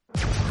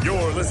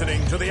You're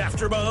listening to the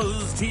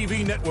AfterBuzz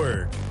TV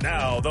Network,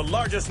 now the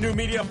largest new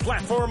media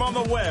platform on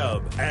the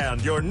web, and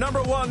your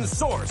number one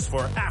source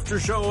for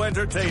after-show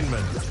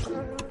entertainment.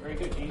 Very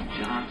good, Gene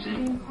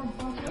Johnson.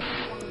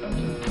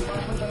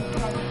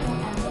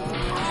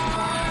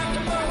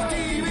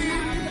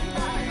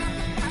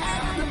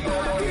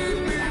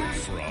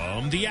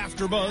 From the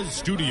AfterBuzz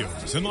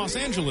Studios in Los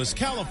Angeles,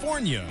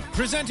 California,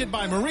 presented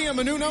by Maria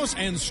Menounos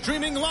and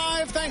streaming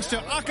live thanks to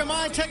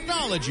Akamai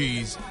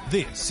Technologies,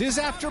 this is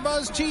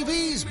AfterBuzz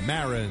TV's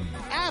Marin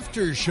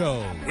After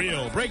Show.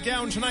 We'll break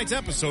down tonight's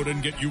episode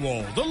and get you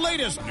all the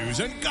latest news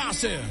and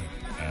gossip.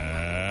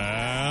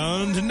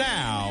 And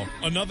now,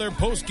 another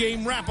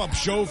post-game wrap-up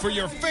show for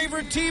your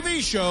favorite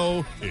TV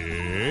show.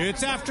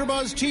 It's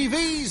AfterBuzz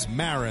TV's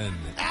Marin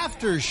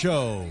After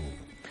Show.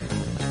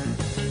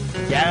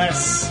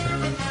 Yes.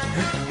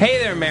 Hey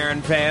there,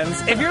 Marin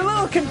fans. If you're a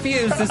little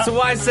confused as to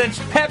why such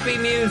peppy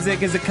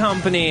music is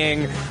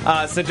accompanying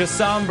such a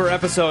somber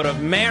episode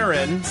of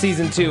Marin,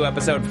 Season 2,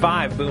 Episode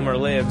 5, Boomer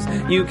Lives,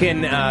 you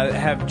can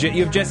have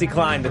Jesse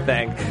Klein to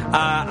thank.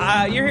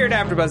 You're here at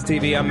AfterBuzz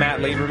TV. I'm Matt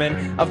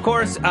Lieberman. Of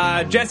course,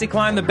 Jesse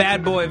Klein, the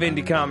bad boy of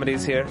indie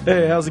comedies here.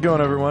 Hey, how's it going,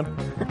 everyone?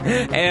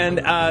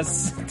 And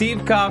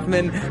Steve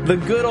Kaufman, the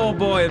good old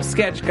boy of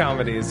sketch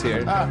comedies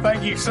here.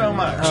 Thank you so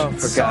much. Oh, for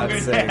so God's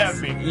good sake. to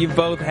have me. You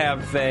both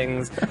have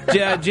things.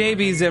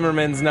 JB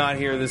Zimmerman's not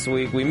here this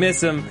week. We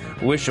miss him.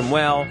 Wish him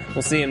well.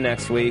 We'll see him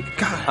next week.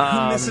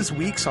 God, who misses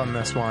weeks on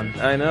this one?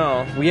 I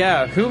know.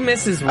 Yeah, who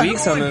misses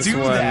weeks on this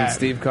one, that?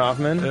 Steve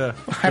Kaufman? Yeah.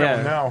 I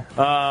don't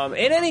know.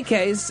 In any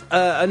case,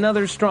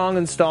 another strong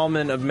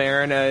installment of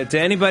Marin. To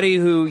anybody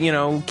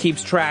who,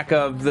 keeps track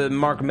of the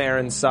Mark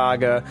Maron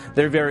saga,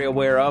 they're very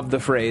aware of the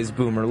phrase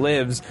Boomer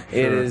Lives. Sure.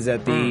 It is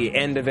at the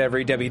end of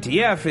every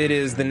WTF. It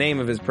is the name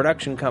of his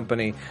production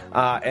company,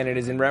 and it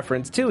is in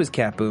reference to his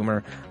cat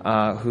Boomer,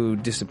 who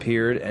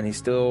disappeared, and he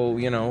still,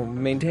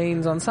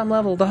 maintains on some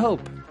level the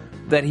hope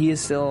that he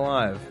is still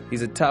alive.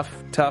 He's a tough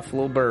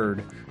little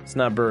bird. It's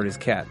not a bird, it's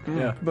cat.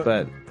 Yeah,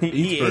 but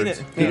he ate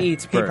it. He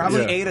eats birds. He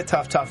probably ate a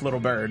tough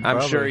little bird.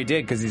 I'm sure he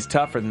did, because he's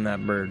tougher than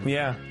that bird.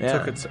 Yeah.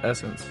 Took its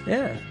essence.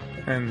 Yeah.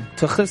 And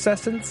Took his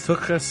essence?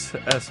 Took its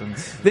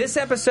essence. This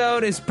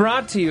episode is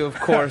brought to you, of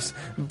course,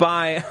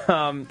 by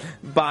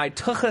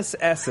Tuchus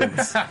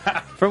Essence.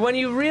 For when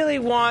you really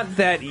want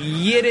that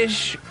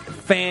Yiddish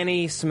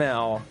fanny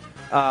smell,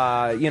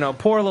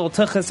 pour a little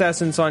Tuchus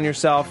Essence on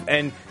yourself,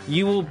 and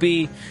you will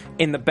be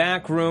in the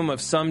back room of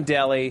some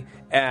deli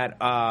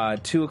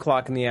at 2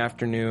 o'clock in the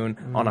afternoon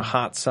on a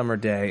hot summer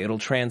day. It'll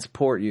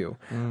transport you.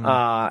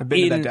 I've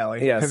been to that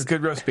deli. Yes. It's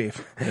good roast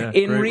beef. Yeah,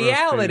 In great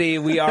reality,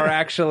 we are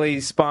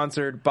actually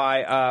sponsored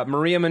by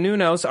Maria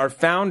Menounos, our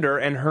founder,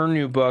 and her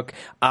new book,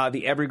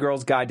 The Every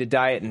Girl's Guide to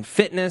Diet and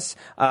Fitness.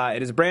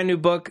 It is a brand new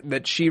book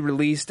that she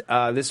released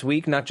this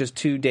week, not just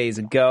 2 days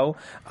ago,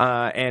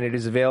 and it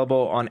is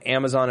available on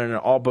Amazon and in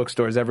all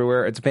bookstores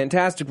everywhere. It's a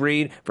fantastic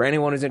read for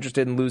anyone who's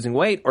interested in losing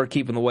weight or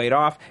keeping the weight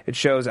off. It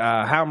shows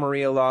how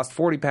Maria lost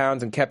 40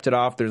 pounds and kept it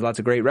off. There's lots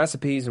of great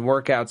recipes and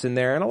workouts in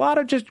there, and a lot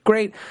of just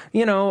great,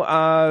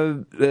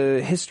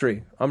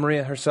 history on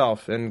Maria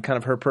herself and kind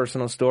of her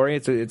personal story.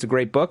 It's a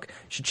great book. You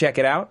should check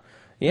it out.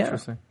 Yeah.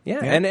 Interesting. Yeah.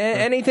 And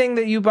anything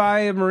that you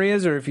buy of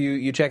Maria's, or if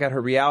you check out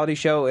her reality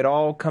show, it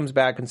all comes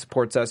back and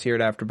supports us here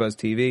at AfterBuzz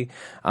TV.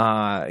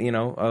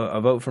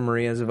 A vote for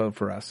Maria is a vote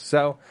for us.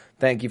 So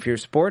thank you for your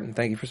support, and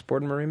thank you for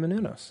supporting Maria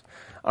Menounos.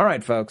 All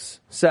right, folks.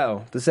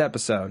 So this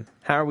episode,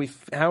 how are we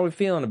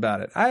feeling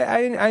about it?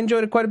 I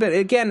enjoyed it quite a bit.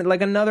 Again,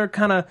 like another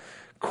kind of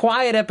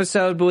quiet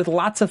episode, but with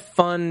lots of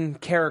fun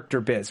character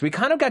bits. We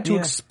kind of got to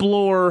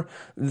explore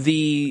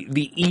the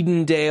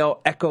Edendale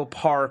Echo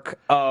Park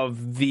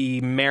of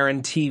the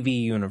Marin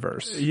TV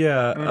universe.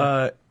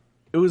 Yeah,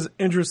 it was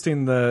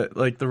interesting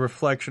the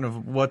reflection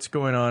of what's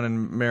going on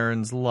in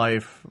Marin's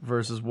life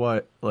versus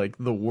what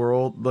the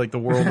world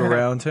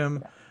around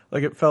him.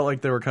 It felt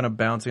like they were kind of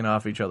bouncing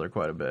off each other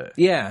quite a bit.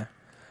 Yeah.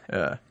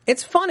 Yeah.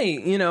 It's funny,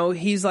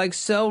 he's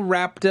so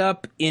wrapped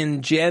up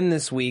in Jen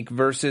this week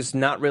versus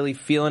not really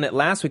feeling it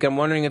last week. I'm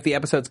wondering if the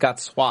episodes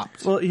got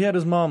swapped. Well, he had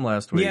his mom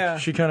last week. Yeah.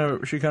 She kind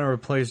of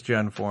replaced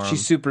Jen for him. She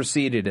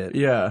superseded it.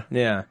 Yeah.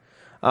 Yeah.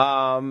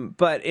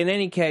 But in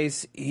any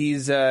case,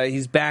 he's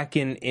back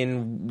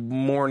in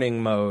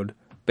mourning mode,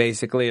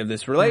 basically, of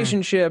this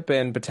relationship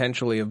and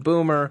potentially of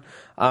Boomer.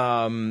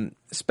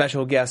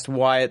 Special guest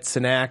Wyatt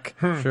Cenac.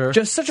 Sure.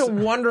 Just such a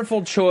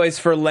wonderful choice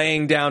for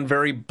laying down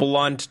very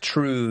blunt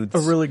truths. A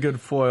really good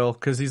foil,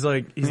 because he's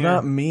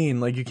not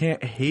mean. You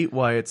can't hate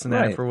Wyatt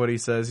Cenac for what he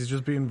says. He's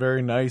just being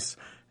very nice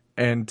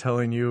and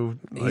telling you.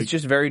 He's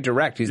just very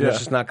direct. He's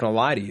just not going to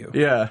lie to you.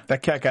 Yeah.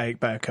 That cat got ate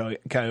by a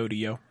coyote,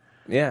 yo.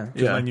 Yeah.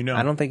 Yeah. letting you know.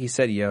 I don't think he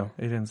said yo.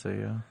 He didn't say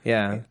yeah.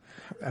 Yeah.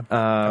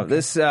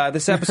 This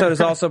episode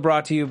is also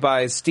brought to you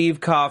by Steve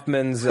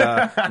Kaufman's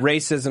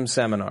racism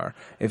seminar.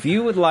 If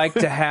you would like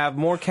to have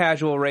more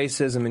casual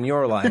racism in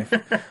your life,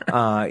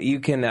 you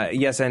can.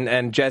 Yes,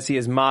 and Jesse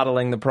is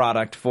modeling the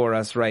product for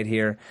us right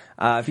here.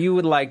 If you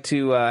would like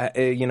to,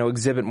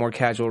 exhibit more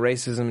casual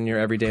racism in your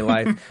everyday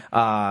life,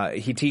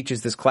 he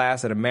teaches this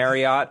class at a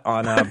Marriott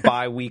on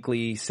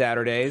bi-weekly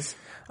Saturdays.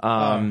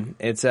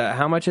 It's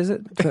how much is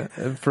it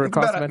for a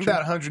cost of entry?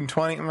 About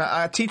 120.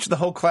 I teach the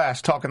whole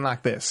class talking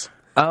like this.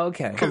 Oh,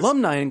 okay.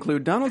 Alumni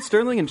include Donald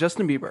Sterling and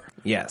Justin Bieber.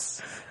 Yes.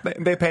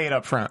 They pay it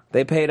up front.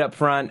 They paid up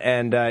front,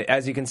 and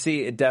as you can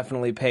see, it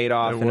definitely paid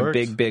off in a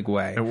big, big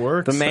way. It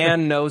works. The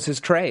man knows his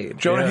trade.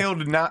 Jonah Hill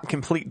did not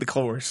complete the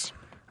course.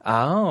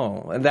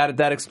 Oh, and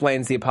that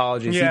explains the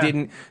apologies. Yeah. He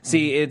didn't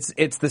see.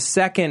 It's the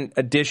second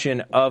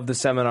edition of the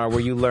seminar where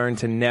you learn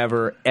to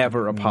never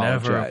ever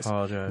apologize. Never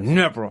apologize.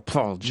 Never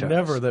apologize.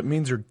 Never. That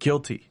means you're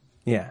guilty.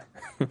 Yeah.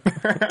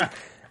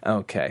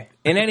 Okay.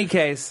 In any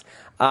case,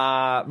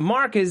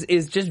 Mark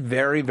is just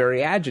very,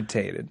 very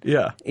agitated.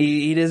 Yeah.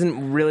 He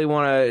doesn't really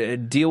want to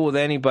deal with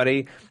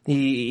anybody.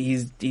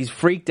 He's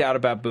freaked out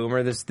about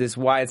Boomer. This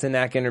Wyatt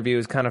Cenac interview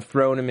has kind of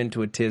thrown him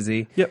into a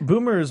tizzy. Yeah,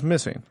 Boomer is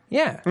missing.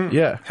 Yeah.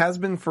 Yeah. Has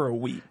been for a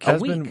week.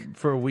 Has week. been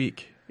for a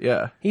week.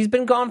 Yeah. He's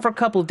been gone for a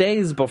couple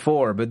days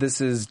before, but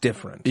this is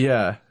different.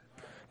 Yeah.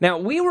 Now,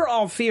 we were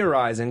all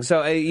theorizing.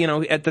 So,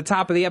 at the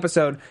top of the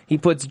episode, he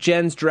puts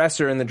Jen's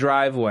dresser in the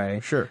driveway.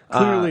 Sure.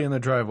 Clearly in the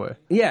driveway.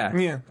 Yeah.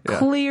 Yeah.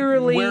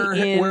 Clearly Where a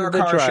in the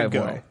car should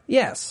driveway. go.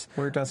 Yes.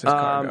 Where does his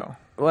car go?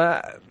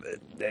 Well,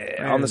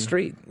 on the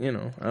street, I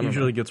don't know.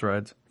 Usually gets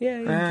rides.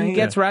 Yeah, he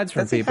gets rides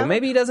from Does he people. have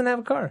Maybe he doesn't have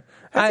a car.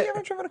 Has he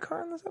ever driven a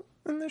car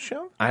in this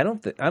show? I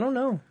don't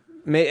know.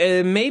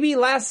 Maybe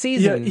last Yeah,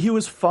 season. he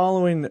was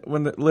following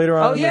later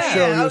on in the yeah,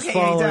 show. He was okay,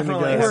 following the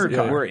definitely guys. is.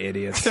 Yeah. We're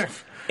idiots.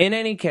 In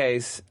any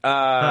case,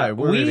 we're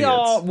we idiots.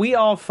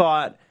 all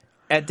thought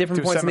at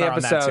different Do a points in the seminar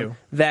on that, episode too.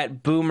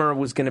 that Boomer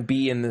was going to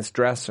be in this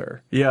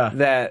dresser. Yeah.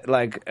 That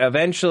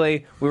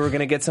eventually we were going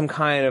to get some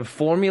kind of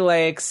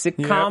formulaic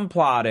sitcom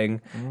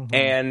plotting,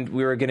 and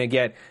we were going to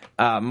get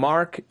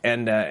Mark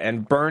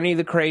and Bernie,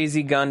 the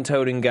crazy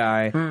gun-toting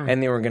guy,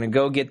 and they were going to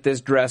go get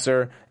this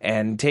dresser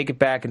and take it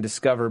back and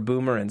discover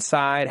Boomer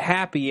inside.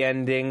 Happy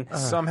ending.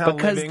 Somehow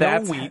because living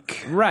that's a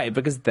week. right,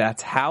 because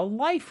that's how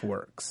life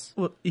works.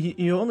 Well,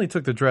 he only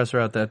took the dresser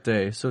out that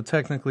day, so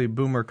technically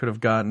Boomer could have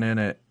gotten in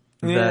it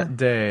that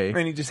day.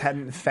 And he just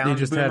hadn't found He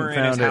just Boomer hadn't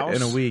in his found house.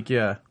 it in a week,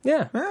 yeah.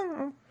 Yeah.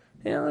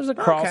 There's a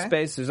crawl Okay.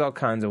 space. There's all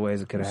kinds of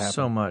ways it could have happened.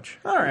 So much.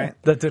 All right.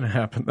 That didn't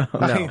happen,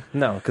 though.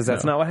 No, because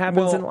that's not what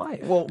happens in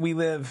life. Well,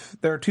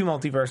 there are two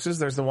multiverses.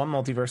 There's the one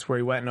multiverse where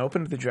he went and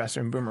opened the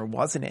dresser and Boomer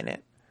wasn't in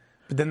it.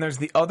 But then there's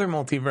the other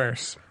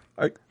multiverse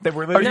that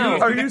we're living in.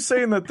 Are you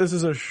saying that this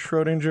is a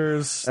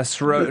Schrodinger's...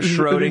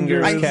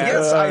 Schrodinger's cat.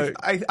 Yes,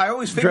 I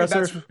always figured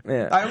dresser? that's...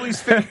 Yeah. I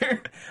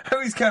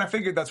always kind of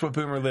figured that's what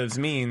Boomer Lives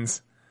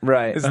means.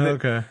 Right. Is that,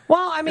 Okay.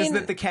 Well, I is mean,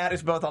 that the cat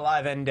is both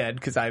alive and dead,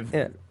 because I've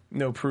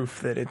no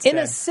proof that it's in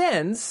dead. a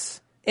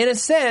sense,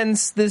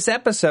 this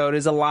episode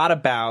is a lot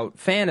about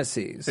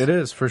fantasies. It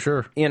is, for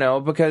sure.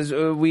 Because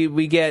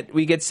we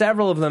get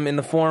several of them in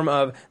the form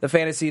of the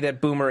fantasy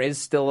that Boomer is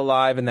still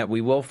alive and that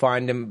we will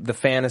find him, the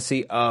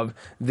fantasy of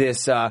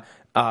this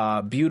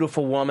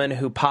beautiful woman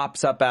who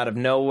pops up out of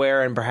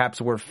nowhere and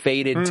perhaps we're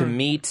fated to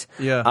meet.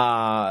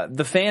 Yeah.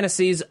 The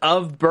fantasies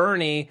of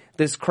Bernie,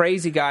 this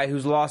crazy guy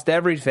who's lost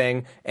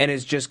everything and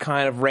is just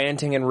kind of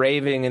ranting and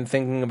raving and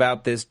thinking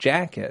about this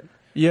jacket.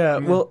 Yeah,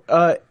 well,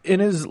 in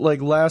his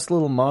last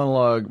little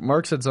monologue,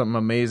 Mark said something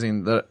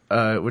amazing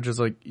that, which is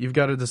you've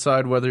got to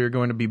decide whether you're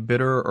going to be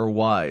bitter or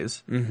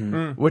wise,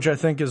 which I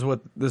think is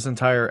what this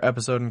entire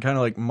episode and kind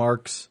of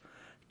Mark's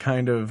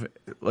kind of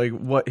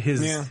what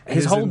his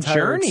whole entire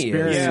journey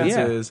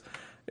experience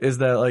is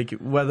that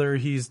whether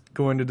he's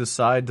going to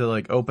decide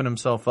to open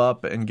himself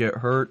up and get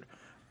hurt,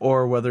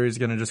 or whether he's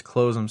going to just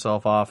close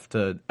himself off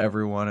to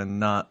everyone and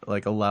not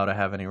allow to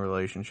have any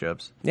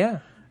relationships. Yeah.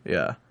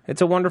 Yeah.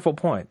 It's a wonderful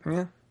point.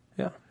 Yeah.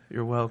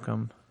 You're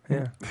welcome.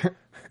 Yeah.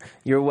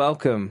 You're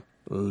welcome,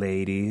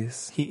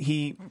 ladies.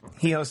 He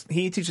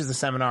teaches a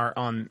seminar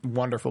on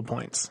wonderful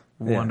points.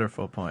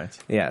 Wonderful points.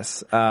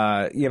 Yes.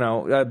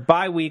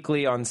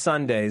 Bi-weekly on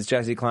Sundays,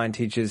 Jesse Klein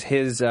teaches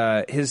his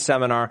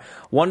seminar,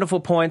 Wonderful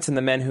Points and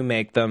the Men Who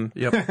Make Them.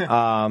 Yep.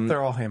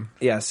 They're all him.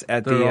 Yes,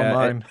 at They're all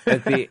mine.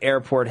 at the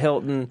Airport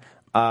Hilton.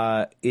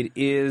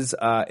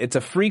 It's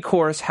a free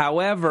course.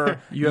 However,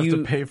 You have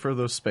to pay for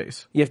the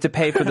space. You have to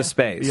pay for the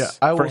space. Yeah,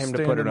 I for will him stand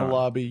to put in it the on.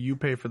 lobby. You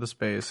pay for the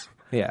space.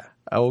 Yeah.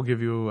 I will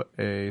give you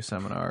a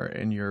seminar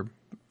in your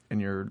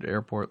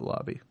airport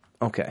lobby.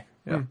 Okay.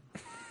 Yeah.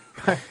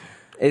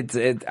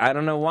 I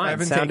don't know why I it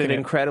haven't sounded taken it.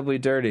 incredibly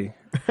dirty.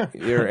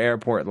 Your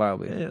airport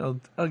lobby. Yeah,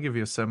 I'll give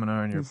you a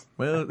seminar in your.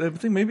 Well, I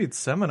think maybe it's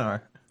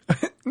seminar.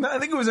 No, I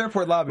think it was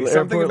airport lobby. Airport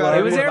Something about lobby.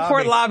 It was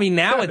airport lobby.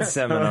 Now it's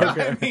seminar.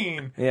 I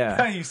mean,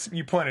 Yeah.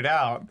 you pointed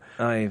out.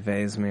 Oy,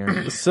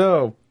 Vazmir.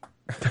 So,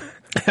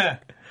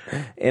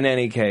 In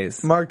any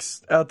case.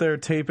 Mark's out there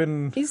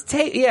taping. He's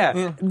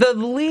the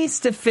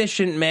least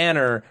efficient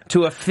manner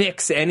to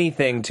affix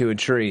anything to a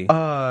tree.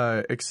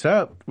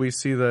 Except we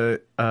see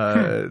that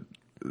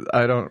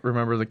I don't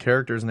remember the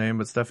character's name,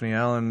 but Stephanie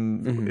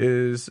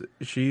Allen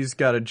she's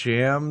got a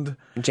jammed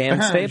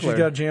stapler. She's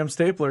got a jammed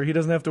stapler. He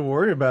doesn't have to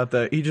worry about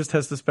that. He just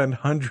has to spend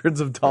hundreds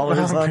of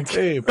dollars on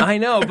tape. I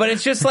know, but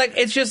it's just like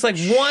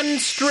one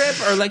strip,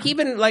 or like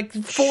even like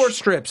 4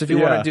 strips if you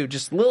want to do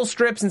just little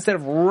strips instead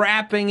of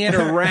wrapping it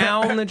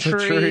around the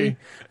tree.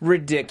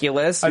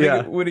 Ridiculous. I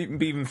think it would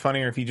be even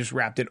funnier if he just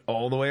wrapped it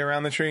all the way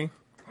around the tree.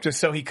 Just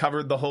so he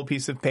covered the whole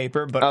piece of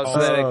paper, but so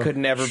that it could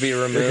never be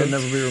removed. It could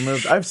never be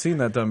removed. I've seen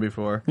that done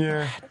before.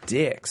 Yeah.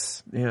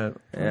 Dicks. Yeah.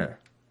 Yeah.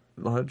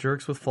 A lot of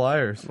jerks with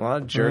flyers. A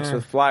lot of jerks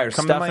with flyers.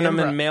 Come to stuffing my them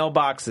in improv.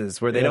 mailboxes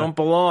where they don't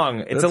belong.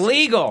 It's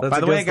illegal. that's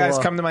By the way, against the guys,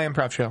 law. come to my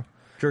improv show.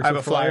 Jerks I have a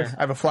with flyer. flyers?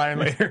 I have a flyer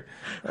later.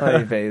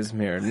 Oy vey's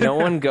mirror. No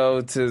one go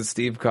to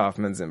Steve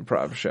Kaufman's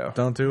improv show.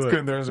 Don't do it.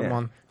 Good, there isn't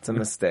one. It's a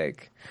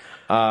mistake.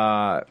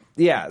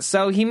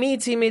 So he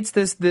meets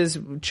this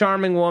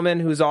charming woman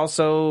who's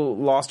also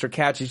lost her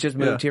cat. She's just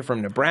moved here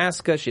from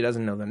Nebraska. She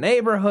doesn't know the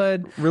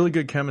neighborhood. Really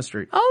good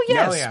chemistry. Oh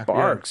yeah, Oh, yeah.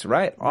 sparks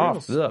right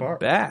off the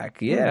sparks. back.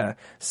 Yeah.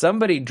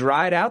 Somebody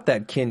dried out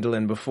that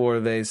kindling before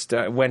they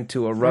went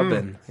to a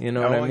rubbin. You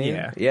know what I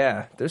mean?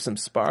 Yeah. There's some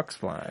sparks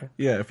flying,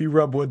 Yeah, if you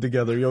rub wood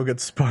together, you'll get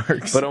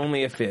sparks. but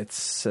only if it's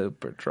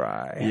super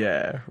dry.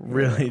 yeah,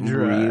 really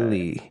dry.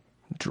 Really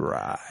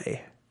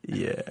dry.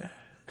 Yeah.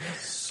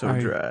 So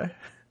dry.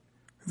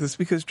 Is this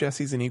because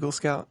Jesse's an Eagle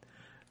Scout?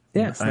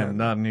 Yeah. I am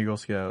not an Eagle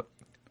Scout.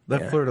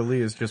 That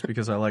fleur-de-lis is just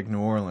because I like New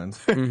Orleans.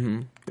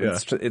 Yeah.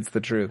 It's the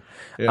truth.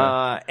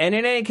 Yeah. And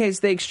in any case,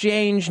 they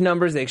exchange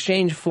numbers, they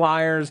exchange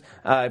flyers.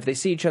 If they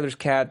see each other's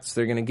cats,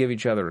 they're going to give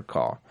each other a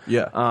call.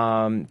 Yeah.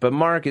 But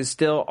Mark is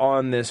still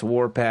on this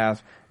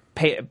warpath,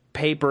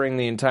 papering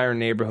the entire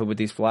neighborhood with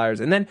these flyers.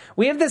 And then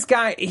we have this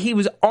guy, he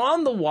was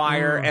on The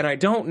Wire, and I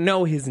don't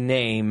know his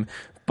name,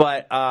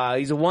 but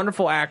he's a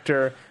wonderful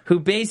actor who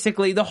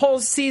basically, the whole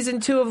season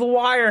 2 of The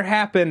Wire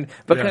happened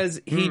because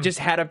he just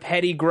had a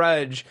petty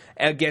grudge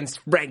against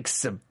Frank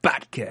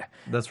Sabatka.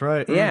 That's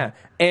right. Yeah.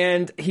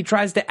 And he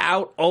tries to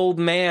out old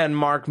man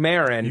Mark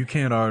Maron. You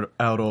can't out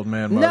old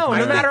man Mark. No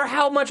Maron. matter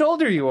how much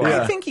older you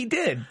are. I think he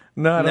did.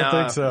 No, I don't No,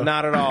 think so.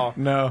 not at all.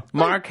 No.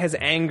 Mark has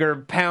anger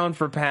pound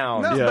for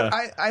pound. No, Yeah.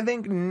 but I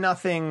think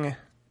nothing...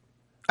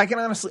 I can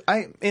honestly...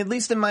 at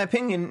least in my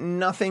opinion,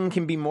 nothing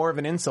can be more of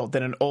an insult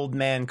than an old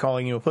man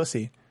calling you a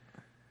pussy.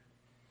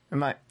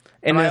 Am I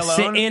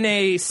alone? In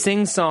a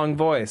sing-song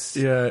voice.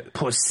 Yeah.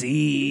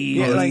 Pussy.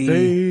 Yeah, like-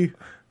 Hey.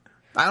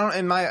 I don't.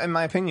 In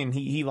my opinion,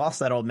 he lost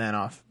that old man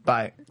off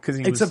because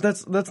he Except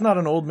was. that's not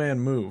an old man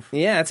move.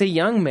 Yeah, it's a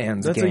young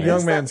man's That's game. a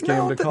young man's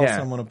game to call Yeah.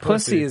 someone a pussy.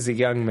 Pussy is a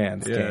young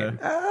man's Yeah.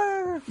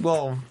 game.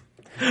 Well,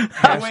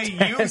 the way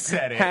you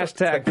said it.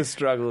 Hashtag the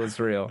struggle is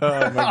real.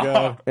 Oh my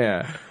god.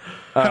 Yeah.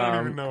 I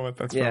don't even know what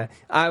that's Yeah, from.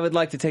 I would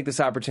like to take this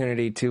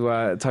opportunity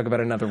to talk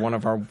about another one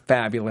of our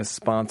fabulous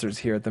sponsors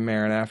here at the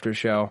Marin After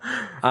Show.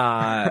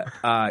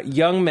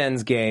 Young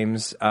Men's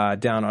Games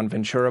down on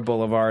Ventura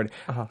Boulevard.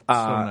 So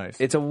nice.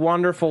 It's a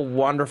wonderful,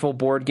 wonderful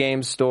board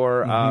game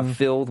store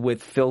filled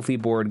with filthy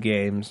board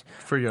games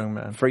For young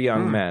men. for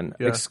young men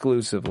Yeah.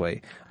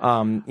 exclusively.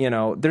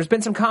 There's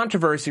been some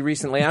controversy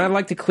recently, and I'd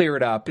like to clear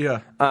it up. Yeah.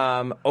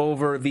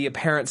 Over the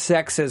apparent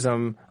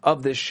sexism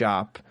of this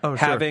shop Oh, sure.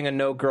 having a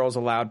no girls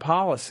allowed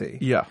policy.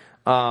 Yeah.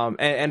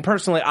 And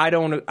personally, I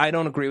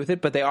don't agree with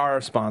it, but they are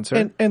a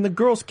sponsor. And the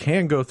girls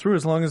can go through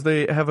as long as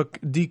they have a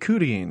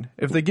decootying.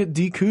 If they get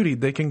decootied,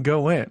 they can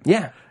go in.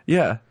 yeah.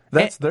 Yeah.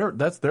 That's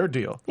their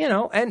deal.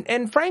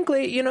 And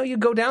frankly, you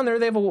go down there,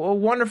 they have a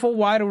wonderful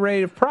wide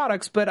array of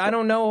products, but I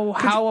don't know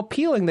how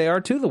appealing they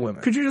are to the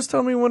women. Could you just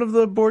tell me one of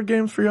the board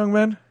games for young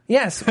men?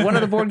 Yes, one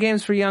of the board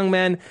games for young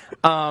men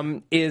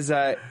is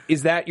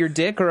that your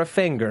dick or a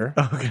finger?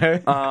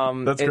 Okay.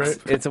 That's great.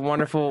 It's a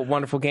wonderful,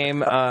 wonderful game.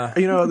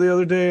 The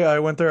other day I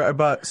went there, I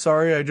bought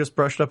Sorry, I Just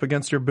Brushed Up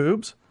Against Your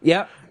Boobs.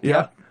 Yep.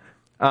 Yeah.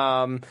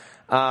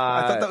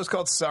 I thought that was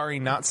called Sorry,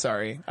 Not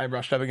Sorry. I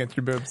brushed up against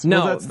your boobs.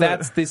 No, Well,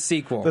 that's the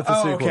sequel. That's the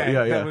sequel. Okay.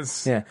 Yeah, yeah. That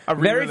was Yeah, a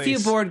very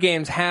re-release. few board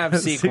games have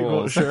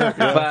sequels, Sure, yeah.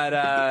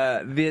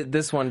 but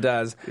this one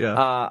does.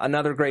 Yeah.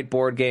 Another great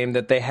board game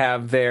that they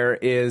have there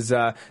is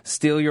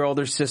Steal Your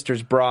Older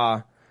Sister's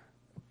Bra,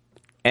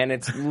 and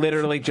it's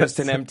literally just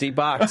an empty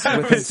box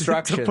with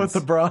instructions to put the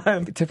bra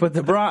in. to put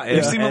the bra in.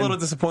 You seem a And little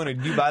disappointed.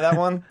 Did you buy that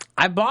one?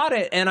 I bought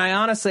it, and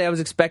I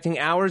was expecting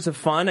hours of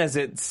fun, as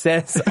it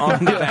says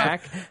on the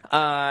back,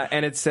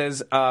 and it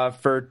says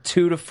for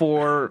 2 to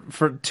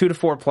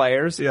 4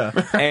 players. Yeah.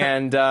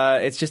 And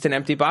it's just an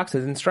empty box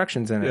with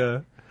instructions in it. Yeah.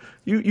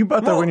 You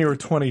bought that when you were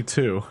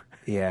 22.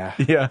 Yeah.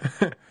 Yeah.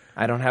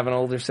 I don't have an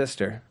older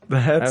sister.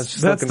 I was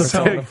just That's looking the for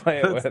someone big, to play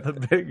it that's with.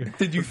 the big.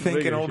 Did you think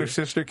big an older issue.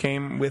 sister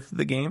came with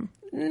the game?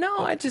 No,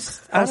 I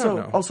don't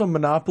know. Also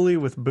Monopoly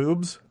with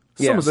boobs.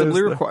 Yeah.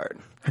 Assembly required.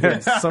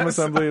 Some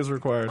assembly is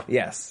required.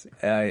 Yes,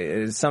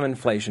 some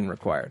inflation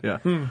required.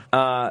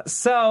 Yeah.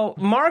 So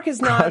Mark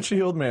is not.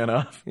 Grouchy old man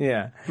off.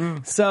 Yeah.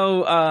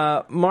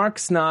 So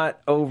Mark's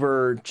not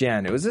over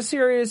Jen. It was a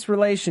serious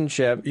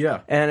relationship. Yeah.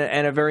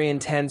 And a very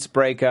intense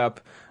breakup.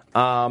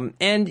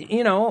 And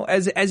you know,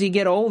 as you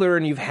get older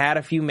and you've had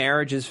a few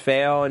marriages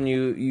fail, and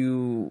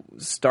you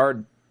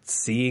start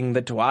seeing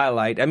the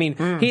twilight. I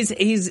mean, he's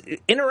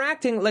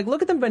interacting, like,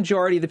 look at the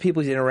majority of the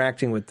people he's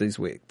interacting with this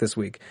week.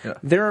 Yeah.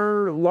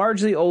 They're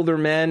largely older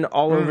men,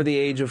 all over the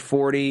age of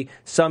 40,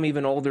 some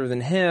even older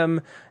than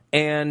him.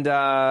 And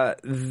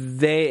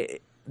the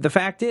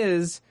fact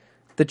is,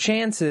 the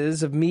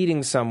chances of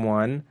meeting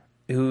someone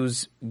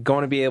who's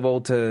going to be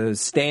able to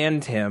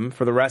stand him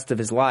for the rest of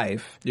his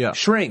life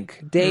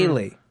shrink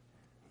daily.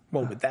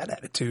 Well, with that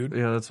attitude.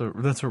 Yeah, that's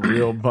a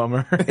real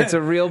bummer. It's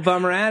a real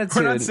bummer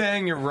attitude. We're not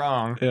saying you're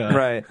wrong. Yeah.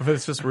 Right. But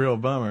it's just real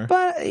bummer.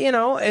 But, you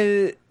know,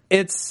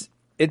 it's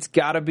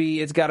gotta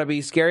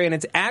be scary, and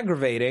it's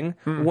aggravating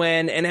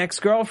when an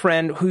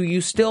ex-girlfriend who you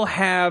still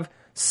have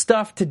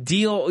stuff to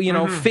deal,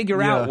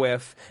 figure out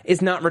with,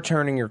 is not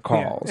returning your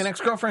calls. An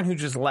ex-girlfriend who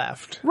just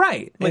left.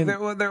 Right. Like,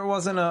 there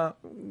wasn't a,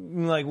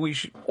 like, we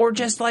should... Or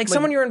just, like,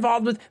 someone you're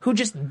involved with who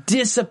just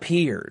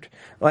disappeared.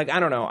 Like, I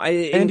don't know.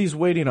 And he's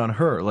waiting on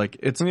her. Like,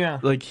 it's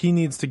like he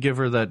needs to give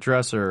her that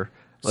dresser.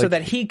 Like, so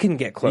that he can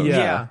get close.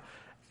 Yeah.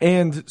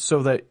 And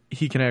so that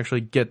he can actually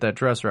get that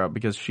dresser out,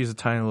 because she's a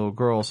tiny little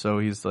girl, so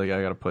he's like,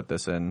 I gotta put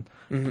this in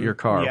your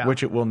car,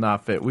 which it will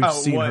not fit. We've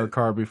seen her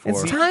car before.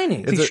 It's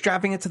tiny. Is he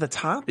strapping it to the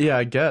top? Yeah,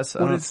 I guess.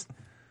 Is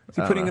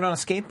he putting it on a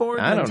skateboard?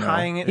 I don't and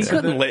tying know.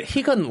 it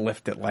He couldn't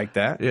lift it like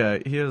that. Yeah,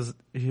 he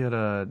had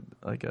a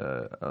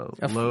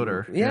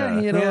loader. Yeah,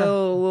 he had a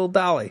little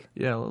dolly.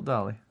 Yeah, a little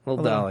dolly. A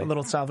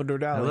little Salvador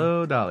Dali.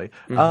 Hello, Dolly.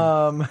 We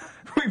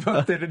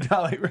both did a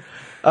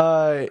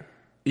Dali.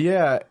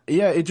 Yeah,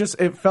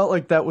 it felt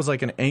like that was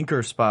like an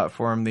anchor spot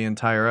for him the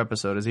entire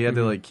episode, as he had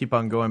to like keep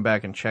on going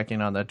back and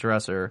checking on that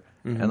dresser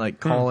and like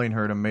calling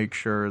her to make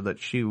sure that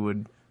she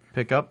would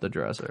pick up the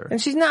dresser.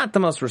 And she's not the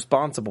most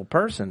responsible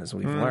person, as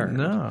we've learned.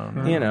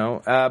 No. You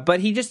know, but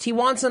he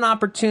wants an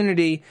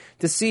opportunity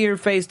to see her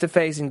face to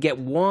face and get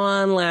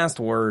one last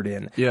word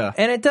in. Yeah.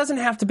 And it doesn't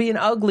have to be an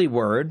ugly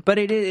word, but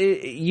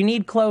you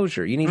need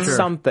closure. You need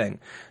something.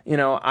 You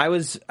know, I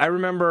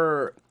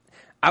remember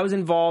I was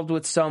involved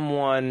with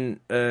someone,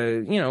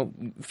 a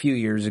few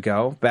years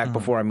ago, back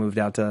before I moved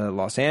out to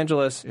Los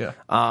Angeles. Yeah.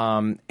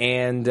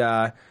 And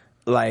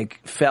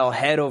fell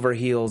head over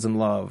heels in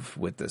love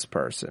with this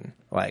person.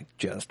 Like,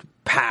 just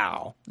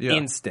pow,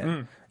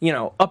 instant. You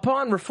know,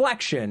 upon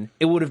reflection,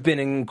 it would have been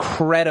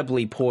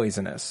incredibly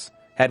poisonous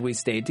had we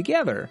stayed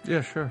together.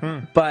 Yeah,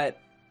 sure. But,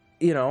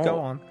 you know, Go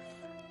on.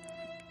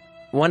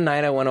 one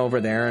night I went over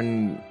there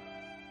and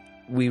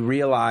we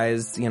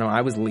realized,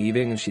 I was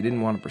leaving and she didn't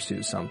want to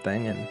pursue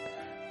something.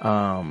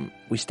 And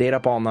we stayed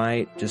up all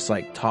night just,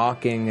 like,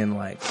 talking and,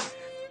 like,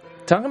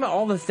 talking about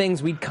all the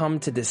things we'd come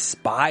to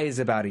despise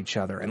about each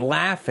other and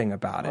laughing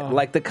about it.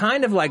 Like, the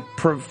kind of, like,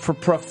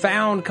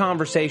 profound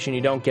conversation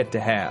you don't get to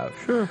have.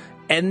 Sure.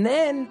 And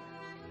then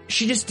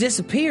she just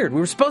disappeared.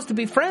 We were supposed to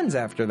be friends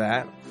after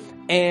that.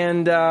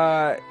 And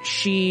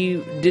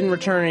she didn't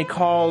return any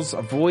calls,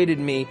 avoided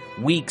me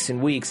weeks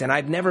and weeks, and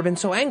I've never been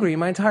so angry in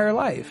my entire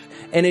life.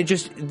 And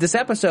this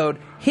episode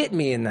hit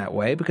me in that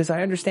way, because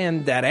I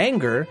understand that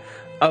anger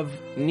of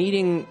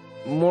needing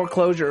more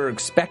closure, or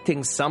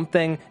expecting some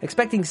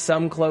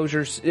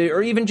closures,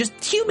 or even just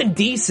human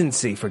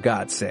decency, for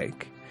God's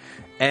sake.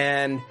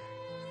 And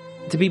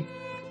to be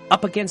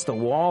up against a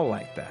wall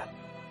like that,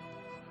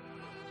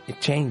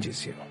 it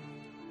changes you.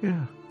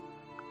 Yeah.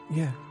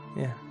 Yeah.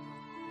 Yeah.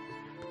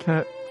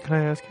 Can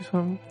I ask you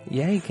something?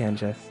 Yeah, you can,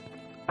 Jess.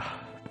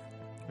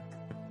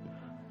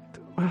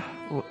 Did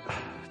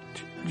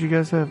you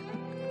guys have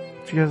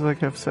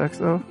sex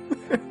though?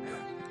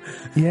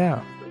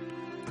 Yeah.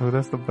 Oh,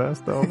 that's the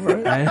best though,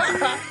 right?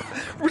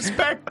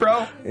 Respect,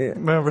 bro.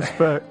 Man,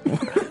 respect.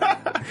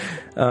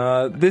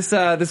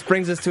 This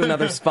brings us to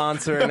another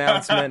sponsor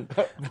announcement.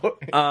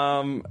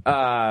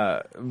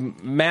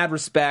 Mad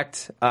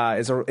Respect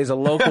is a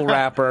local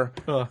rapper.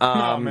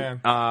 Man.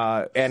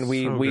 And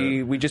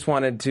we just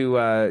wanted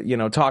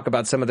to talk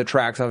about some of the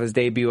tracks off his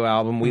debut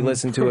album. We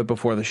listened to it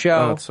before the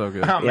show. Oh, it's so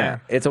good. Oh, Yeah,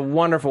 man. it's a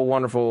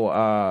wonderful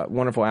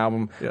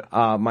album.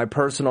 Yeah. My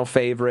personal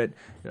favorite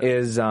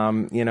is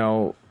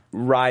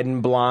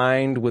Riding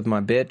Blind with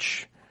My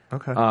Bitch.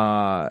 Okay.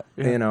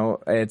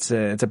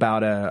 It's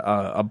about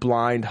a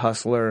blind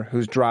hustler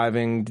who's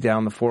driving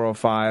down the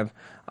 405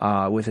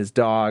 with his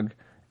dog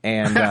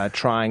and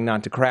trying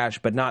not to crash,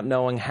 but not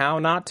knowing how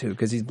not to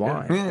because he's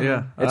blind.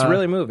 Yeah. It's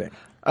really moving.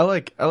 I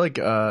like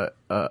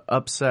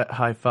Upset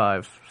High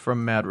Five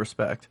from Mad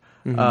Respect.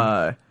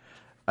 I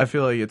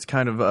feel like it's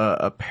kind of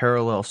a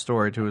parallel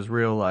story to his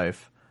real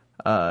life.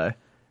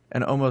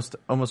 And almost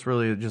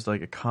really just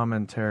like a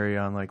commentary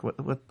on like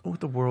what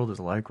the world is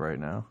like right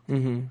now.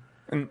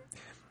 And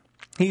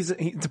It's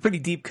a pretty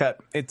deep cut.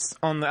 It's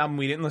on the album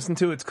we didn't listen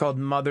to. It's called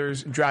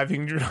Mother's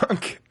Driving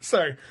Drunk.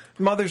 Sorry,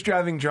 Mother's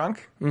Driving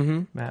Drunk.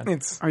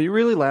 Mm-hmm. Are you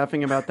really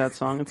laughing about that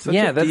song? It's such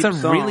that's deep a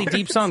song. really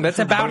deep song. That's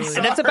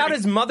about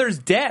his mother's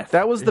death.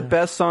 That was the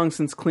best song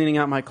since Cleaning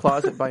Out My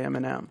Closet by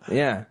Eminem.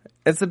 Yeah.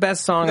 It's the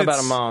best song about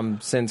a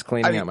mom since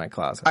Cleaning Out My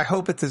Closet. I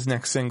hope it's his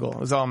next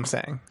single, is all I'm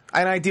saying.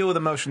 And I deal with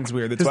emotions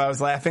weird. That's why I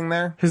was laughing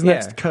there. His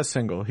next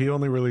single. He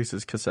only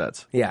releases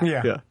cassettes.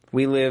 Yeah.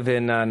 We live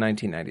in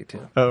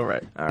 1992. Oh,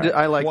 right.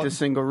 I like to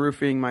single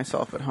roofing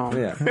myself at home.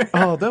 Yeah.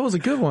 Oh, that was a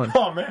good one.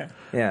 Oh, man.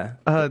 Yeah.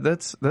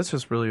 That's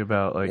just really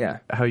about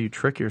how you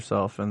trick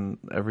yourself in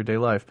everyday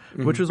life,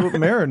 which is what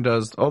Maron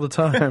does all the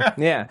time.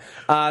 Yeah.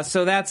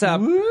 So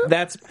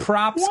that's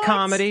Props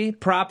Comedy.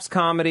 Props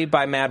Comedy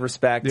by Mad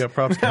Respect. Yeah,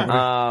 Props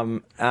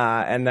Comedy.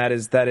 And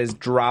that is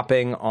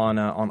dropping on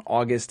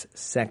August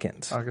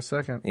 2nd. August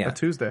 2nd. Yeah.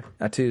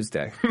 A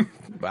Tuesday.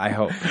 I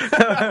hope.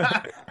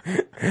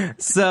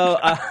 So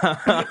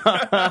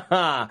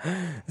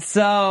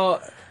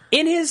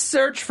in his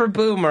search for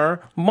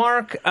Boomer,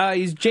 Mark,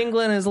 he's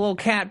jingling his little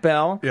cat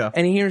bell,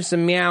 and he hears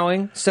some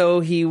meowing.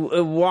 So he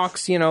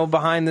walks,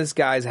 behind this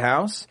guy's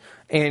house,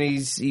 and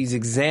he's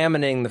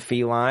examining the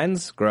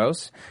felines.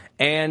 Gross.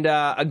 And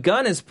a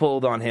gun is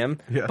pulled on him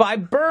by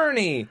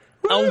Bernie,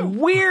 a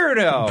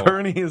weirdo.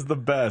 Bernie is the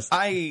best.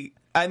 I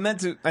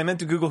meant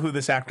to Google who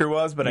this actor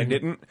was, but I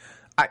didn't.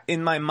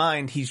 In my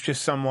mind, he's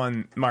just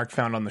someone Mark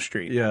found on the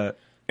street. Yeah.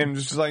 And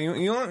just like,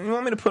 you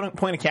want me to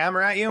point a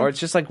camera at you? Or it's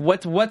just like,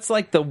 what's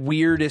like the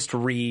weirdest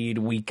read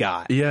we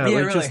got? Yeah,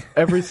 really. Just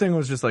everything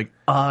was just like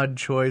odd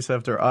choice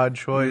after odd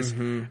choice.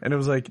 And it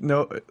was like,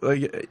 no,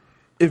 like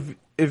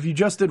if you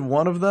just did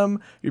one of them,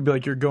 you'd be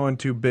like, you're going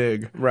too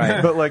big.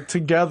 Right. But like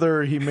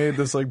together, he made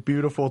this like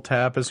beautiful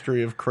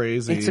tapestry of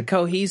crazy. It's a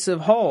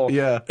cohesive whole.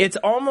 Yeah. It's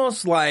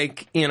almost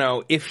like,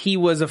 if he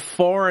was a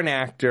foreign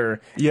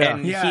actor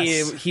and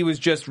he was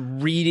just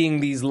reading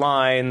these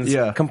lines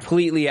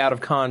completely out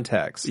of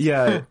context.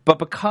 Yeah. But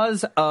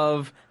because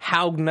of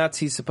how nuts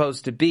he's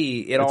supposed to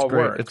be, it all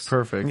great. works. It's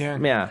perfect.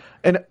 Yeah.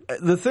 And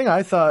the thing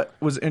I thought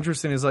was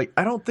interesting is like,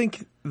 I don't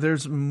think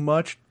there's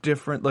much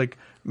different, like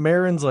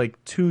Maron's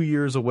like 2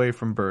 years away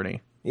from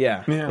Bernie.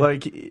 Yeah.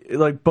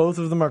 Like both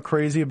of them are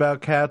crazy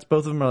about cats.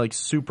 Both of them are like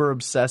super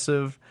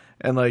obsessive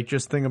and like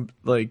just think of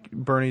like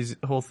Bernie's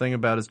whole thing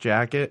about his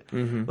jacket.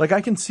 Like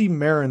I can see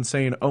Maron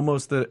saying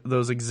almost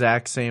those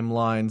exact same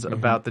lines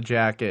about the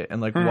jacket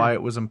and like why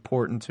it was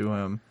important to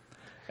him.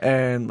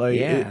 And like,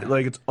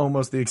 it's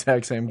almost the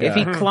exact same guy. If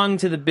he clung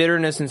to the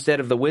bitterness instead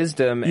of the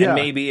wisdom, and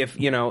maybe if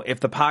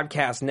the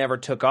podcast never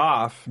took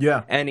off,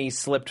 and he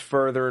slipped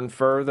further and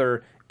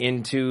further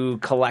into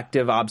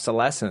collective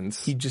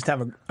obsolescence, he'd just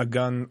have a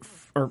gun,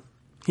 or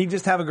he'd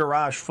just have a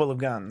garage full of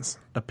guns.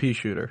 A pea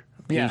shooter.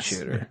 Pea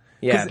shooter.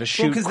 Yeah, to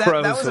shoot crows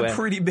that was with. A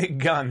pretty big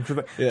gun.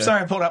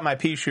 Sorry, I pulled out my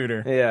pea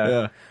shooter.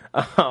 Yeah.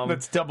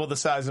 That's double the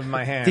size of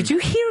my hand. Did you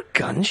hear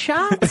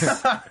gunshots?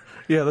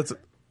 Yeah, that's...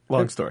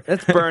 Long story.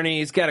 That's Bernie.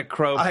 He's got a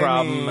crow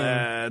problem. mean,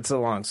 it's a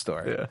long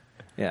story.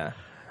 Yeah.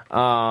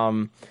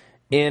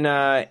 In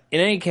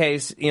any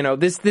case,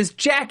 this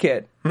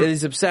jacket that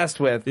he's obsessed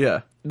with.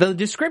 Yeah. The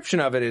description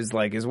of it is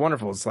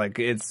wonderful. It's like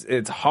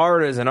it's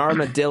hard as an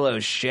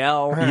armadillo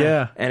shell.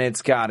 Yeah. And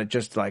it's got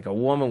just like a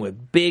woman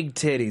with big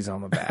titties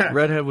on the back.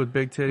 Redhead with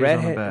big titties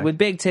on the back. With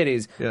big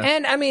titties. Yeah.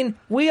 And I mean,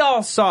 we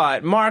all saw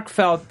it. Mark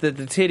felt that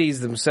the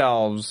titties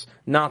themselves,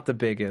 not the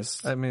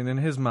biggest. I mean, in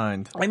his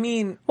mind.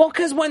 Well,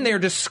 because when they're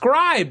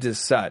described as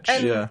such,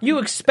 you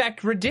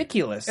expect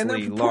ridiculously and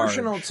they're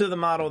proportional to the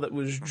model that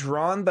was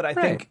drawn, but I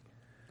think...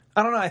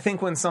 I don't know. I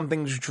think when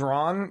something's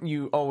drawn,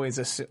 you always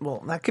assume.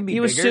 Well, that could be.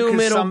 You bigger assume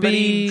it'll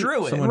somebody be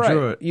drew it. Someone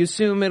drew it. You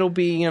assume it'll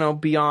be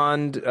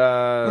beyond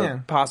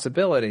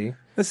possibility.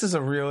 This is a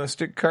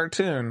realistic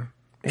cartoon.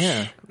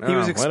 Yeah, He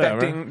was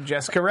expecting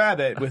Jessica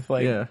Rabbit with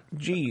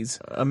G's.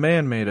 A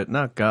man made it,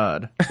 not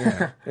God.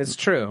 It's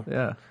true.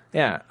 Yeah.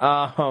 Yeah.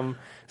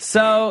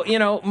 So,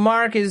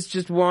 Mark is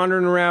just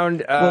wandering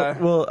around.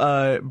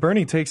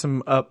 Bernie takes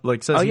him up,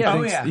 says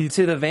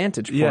to the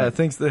vantage point. Yeah,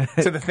 thinks that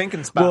to the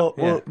thinking spot.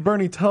 Well,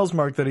 Bernie tells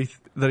Mark that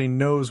he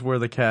knows where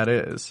the cat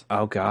is.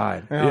 Oh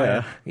God.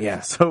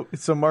 Yeah. So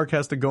Mark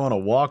has to go on a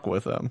walk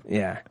with him.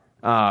 Yeah.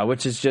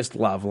 Which is just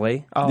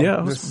lovely.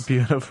 It was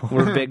beautiful.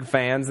 We're big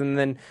fans. And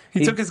then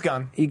he took his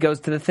gun. He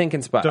goes to the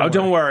thinking spot.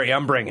 Don't worry,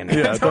 I'm bringing it.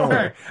 Yeah, don't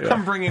worry. Yeah.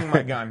 I'm bringing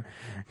my gun.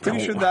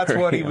 Pretty sure that's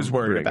what he was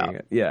worried about.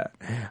 It. Yeah.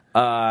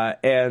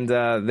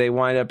 And they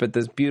wind up at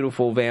this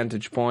beautiful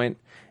vantage point.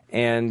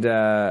 And,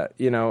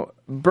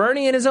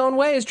 Bernie in his own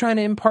way is trying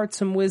to impart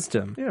some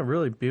wisdom. Yeah,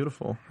 really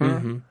beautiful.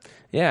 Mm-hmm.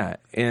 Yeah.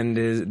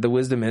 And the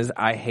wisdom is,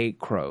 I hate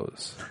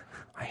crows.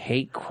 I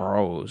hate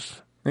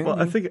crows. Well,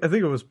 I think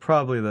it was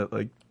probably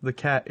that the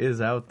cat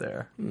is out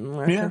there.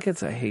 I think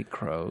it's I hate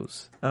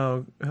crows.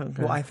 Oh,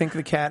 okay. Well, I think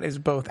the cat is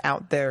both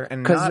out there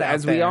and not out there.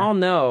 Because as we all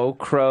know,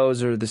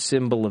 crows are the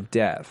symbol of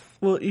death.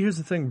 Well, here's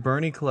the thing.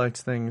 Bernie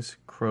collects things.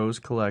 Crows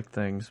collect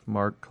things.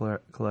 Mark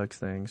collects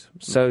things.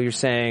 So you're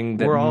saying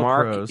that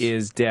Mark crows.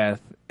 is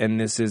death, and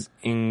this is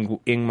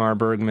Ingmar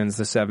Bergman's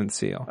The Seventh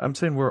Seal. I'm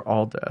saying we're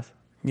all death.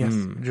 Yes.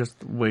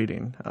 just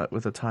waiting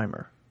with a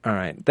timer. All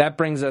right. That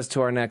brings us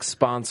to our next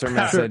sponsor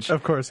message.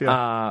 Of course,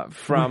 yeah.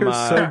 From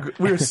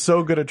we're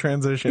so good at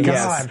transitions.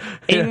 Yes.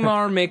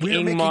 Ingmar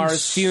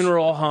McIngmar's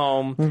funeral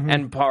home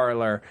and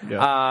parlor.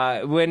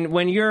 Yeah.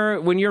 When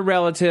your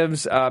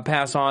relatives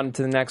pass on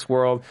to the next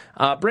world,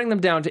 bring them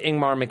down to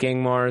Ingmar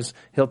McIngmar's.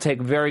 He'll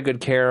take very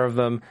good care of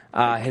them.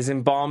 His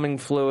embalming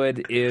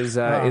fluid is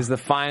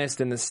the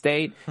finest in the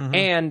state,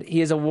 and he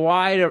has a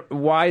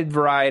wide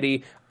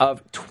variety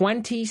of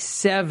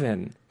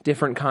 27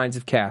 different kinds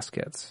of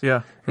caskets.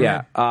 Yeah.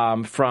 Yeah.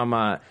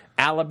 From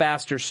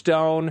alabaster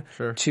stone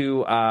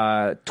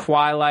to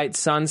twilight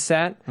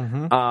sunset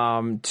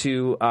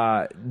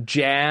to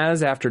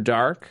jazz after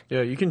dark.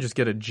 Yeah, you can just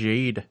get a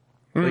jade.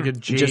 Like a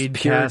jade Just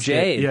pure casket.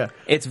 jade. Yeah.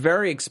 It's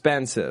very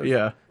expensive.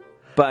 Yeah.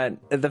 But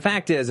the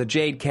fact is, a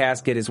jade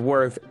casket is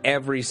worth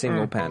every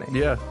single penny.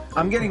 Yeah.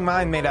 I'm getting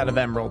mine made out of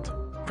emerald,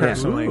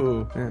 personally.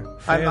 Ooh. I'm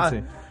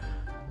Fancy.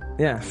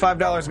 Yeah.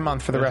 $5 a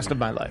month for the rest of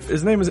my life.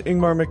 His name is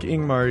Ingmar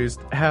McIngmar. He's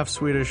half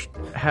Swedish,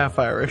 half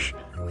Irish.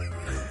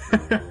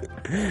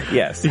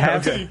 Yes.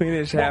 Half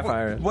Swedish, half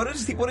Irish. What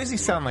does he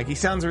sound like? He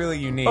sounds really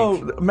unique.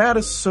 Oh, Matt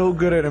is so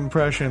good at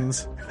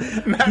impressions.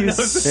 He's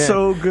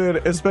so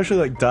good, especially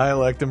like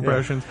dialect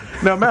impressions.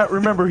 Now, Matt,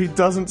 remember, he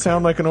doesn't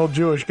sound like an old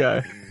Jewish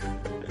guy.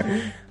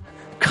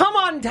 Come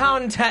on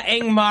down to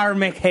Ingmar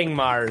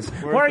McIngmar's,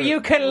 where you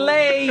can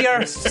lay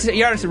your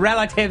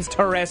relatives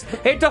to rest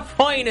at the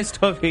finest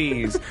of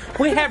ease.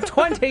 We have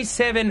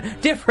 27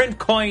 different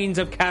kinds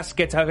of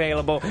caskets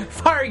available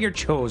for your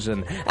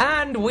choosing,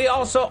 and we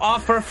also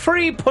offer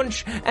free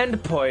punch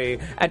and pie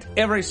at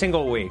every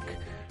single week.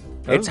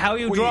 It's how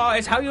you draw.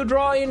 It's how you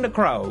draw in the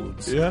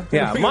crowds. Yeah.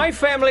 Yeah. My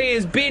family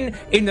has been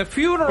in the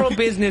funeral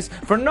business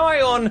for nigh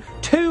on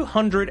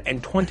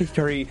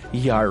 223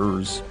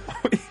 years.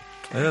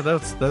 Yeah,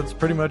 that's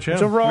pretty much him.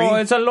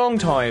 It's a long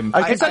time.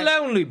 It's a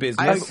lonely I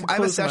business. have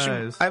a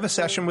session. I have a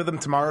session with him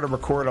tomorrow to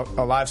record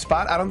a live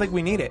spot. I don't think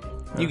we need it.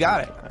 You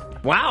got it.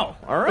 Wow.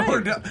 All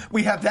right.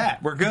 We have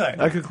that. We're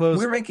good. I could close.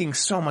 We're making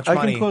so much I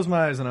money. can close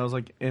my eyes, and I was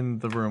like in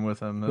the room with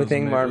him. With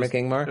Ingmar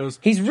McIngmar.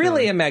 He's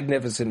really a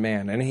magnificent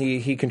man, and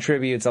he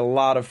contributes a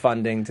lot of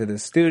funding to the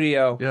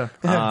studio. Yeah.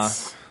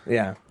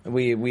 Yeah.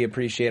 We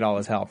appreciate all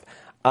his help.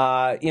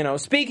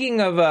 Speaking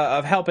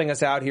of helping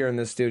us out here in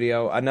the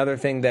studio, another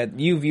thing that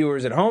you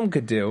viewers at home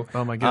could do,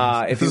 oh my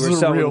goodness, if you were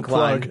so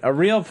inclined, a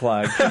real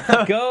plug,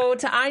 go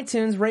to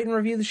iTunes, rate and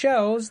review the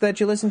shows that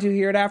you listen to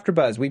here at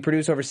AfterBuzz. We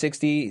produce over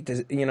 60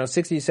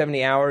 to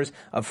 70 hours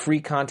of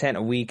free content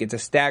a week. It's a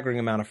staggering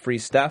amount of free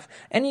stuff,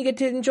 and you get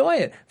to enjoy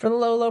it for the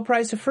low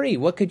price of free.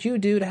 What could you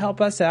do to help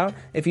us out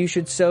if you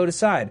should so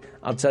decide?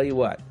 I'll tell you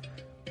what.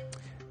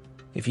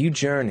 If you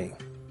journey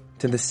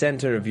to the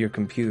center of your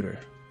computer,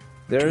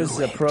 there is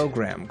a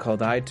program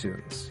called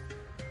iTunes.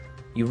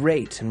 You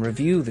rate and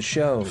review the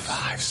shows.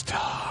 5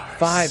 stars.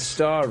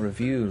 5-star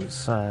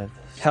reviews.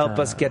 Help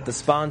us get the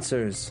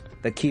sponsors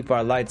that keep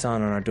our lights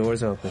on and our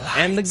doors open.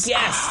 And the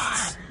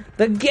guests.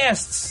 The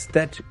guests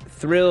that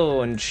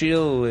thrill and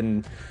chill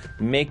and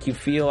make you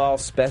feel all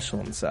special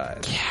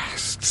inside.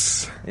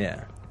 Guests.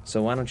 Yeah.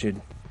 So why don't you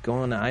go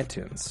on to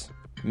iTunes?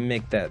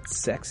 Make that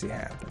sexy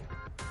happen.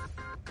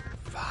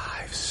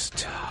 5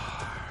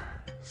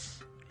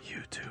 stars.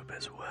 YouTube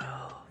as well.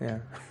 Yeah.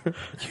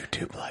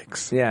 YouTube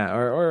likes. Yeah,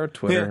 or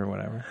Twitter or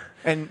whatever.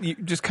 And you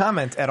just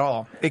comment at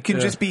all. It can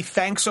just be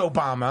thanks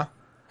Obama.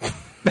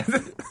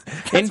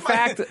 In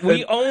fact,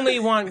 we only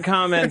want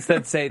comments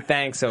that say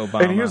thanks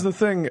Obama. And here's the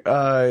thing,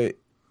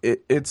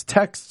 it's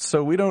text,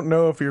 so we don't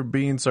know if you're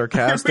being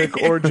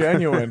sarcastic or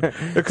genuine. It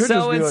could just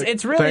be like,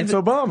 it's really thanks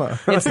Obama.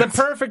 It's the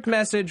perfect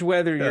message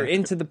whether you're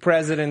into the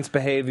president's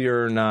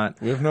behavior or not.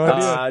 We have no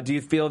idea. Do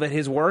you feel that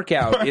his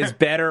workout is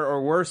better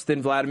or worse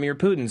than Vladimir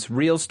Putin's?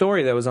 Real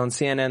story that was on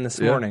CNN this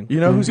morning.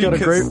 You know who's got a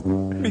great...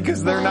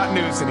 Because they're not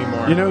news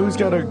anymore. You know who's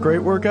got a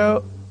great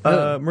workout?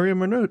 Maria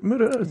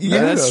Menounos.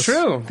 Yeah, that's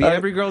true. The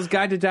Every Girl's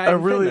Guide to Diet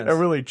and Fitness. I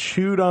really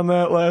chewed on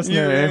that last name.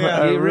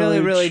 Yeah. You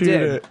really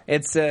did. It.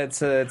 It's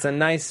a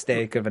nice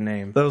steak of a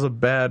name. That was a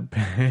bad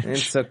pitch.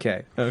 It's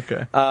okay.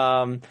 Okay.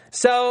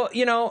 So,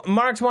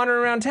 Mark's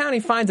wandering around town. He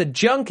finds a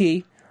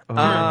junkie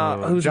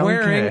who's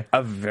wearing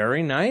a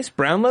very nice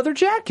brown leather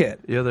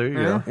jacket. Yeah, there you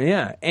go.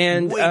 Yeah.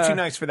 And way too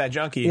nice for that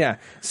junkie. Yeah.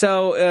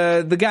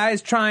 So the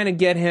guy's trying to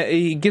get him.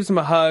 He gives him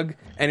a hug,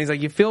 and he's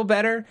like, "You feel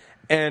better?"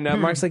 And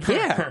Mark's like,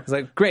 yeah. He's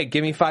like, great,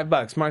 give me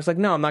 $5. Mark's like,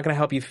 no, I'm not going to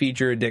help you feed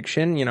your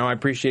addiction. I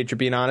appreciate you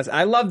being honest.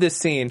 I love this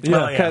scene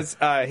because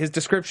his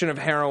description of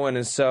heroin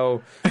is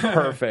so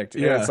perfect.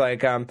 Yeah. It's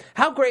like,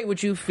 how great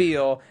would you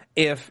feel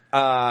if,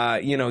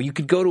 you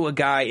could go to a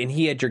guy and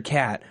he had your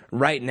cat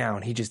right now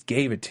and he just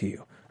gave it to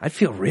you? I'd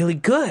feel really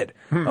good.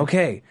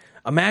 Okay,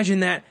 imagine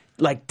that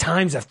like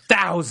times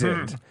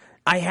 1,000.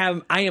 I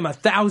am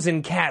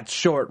 1,000 cats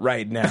short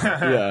right now.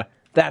 Yeah.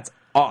 That's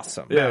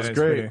awesome. Yeah, it's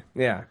great.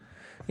 Yeah.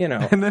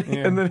 And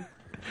then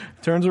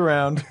turns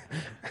around.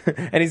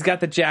 And he's got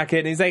the jacket,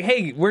 and he's like,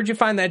 hey, where'd you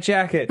find that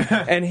jacket?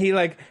 And he,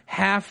 like,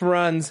 half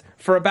runs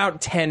for about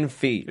 10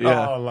 feet.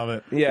 Yeah. Oh, I love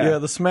it. Yeah,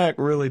 the smack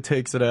really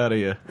takes it out of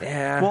you.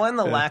 Yeah. Well, and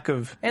the lack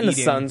of and eating.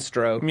 the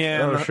sunstroke.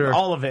 Yeah, Oh, sure.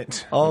 all of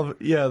it.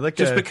 That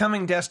Just guy.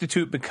 becoming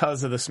destitute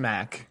because of the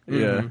smack.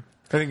 Yeah.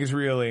 I think is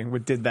really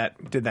what did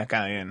that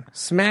guy in.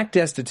 Smack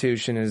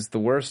destitution is the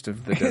worst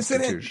of the Isn't it?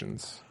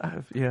 destitutions.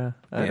 I'd Yeah.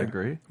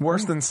 agree.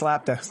 Worse than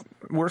slap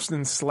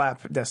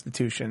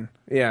destitution.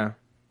 Yeah.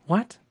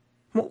 What?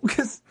 Well,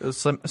 because A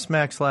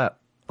smack slap.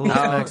 A little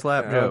smack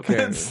slap joke.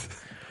 Okay.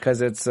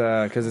 Because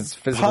it's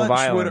physical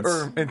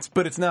violence.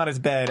 but it's not as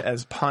bad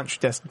as punch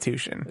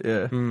destitution.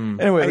 Yeah.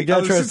 Anyway, the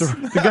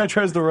guy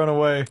tries to run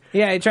away.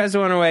 Yeah, he tries to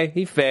run away.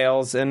 He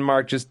fails, and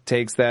Mark just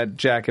takes that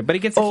jacket, but he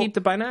gets to keep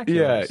the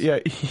binoculars. Yeah.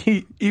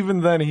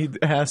 Even then, he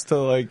has to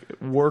like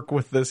work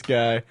with this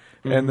guy,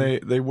 and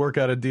they work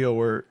out a deal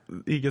where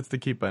he gets to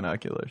keep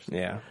binoculars.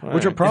 Yeah.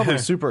 Which are probably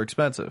super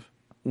expensive.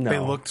 No, They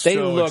looked they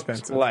so looked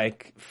expensive.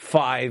 like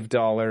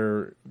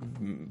 $5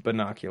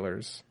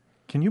 binoculars.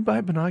 Can you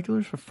buy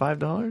binoculars for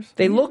 $5?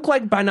 They look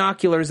like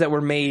binoculars that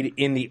were made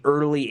in the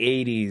early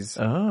 80s.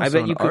 Oh, I so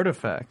bet you an could.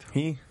 artifact.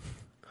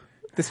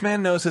 This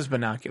man knows his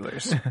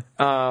binoculars.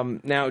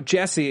 Now,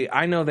 Jesse,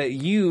 I know that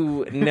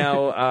you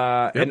know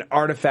an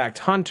artifact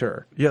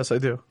hunter. Yes, I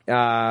do.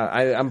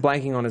 I'm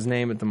blanking on his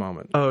name at the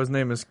moment. Oh, his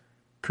name is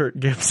Kurt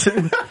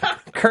Gibson.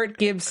 Kurt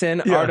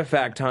Gibson, Yeah.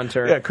 artifact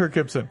hunter. Yeah, Kurt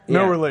Gibson.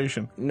 No Yeah.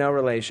 relation. No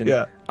relation.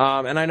 Yeah.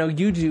 And I know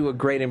you do a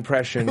great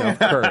impression of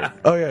Kurt.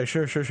 Oh, yeah,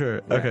 sure.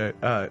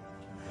 Okay,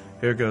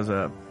 here goes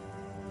up.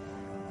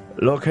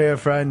 Look here,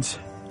 friends.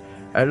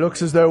 It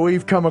looks as though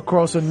we've come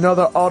across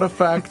another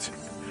artifact.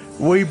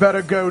 We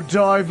better go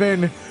dive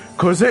in,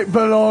 because it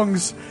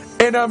belongs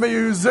in a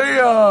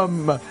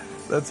museum.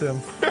 That's him.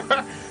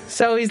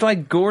 So he's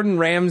like Gordon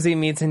Ramsay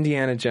meets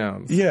Indiana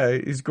Jones. Yeah,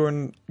 he's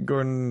Gordon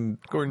Jones.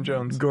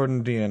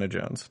 Deanna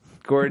Jones.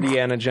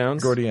 Gordiana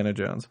Jones. Gordiana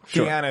Jones.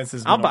 Deanna is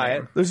his I'll middle buy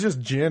name. it. There's just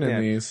gin in Yeah.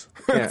 these.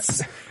 Yeah.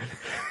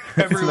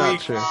 Every Not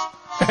week. true.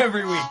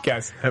 Every week,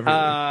 guys.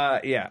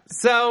 Yeah.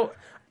 So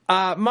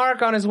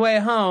Mark on his way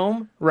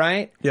home,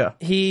 right? Yeah.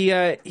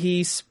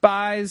 He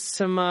spies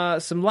some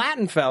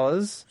Latin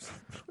fellas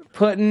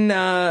putting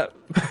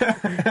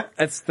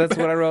that's what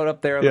I wrote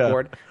up there on the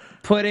board.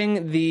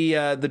 Putting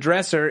the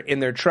dresser in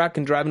their truck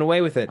and driving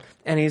away with it.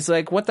 And he's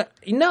like, "What the?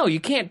 No, you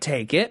can't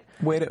take it."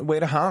 Way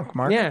to honk,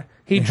 Mark. Yeah.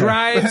 He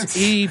drives,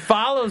 he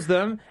follows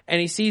them,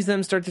 and he sees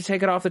them start to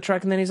take it off the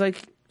truck, and then he's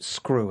like,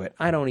 "Screw it.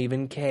 I don't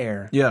even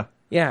care." Yeah.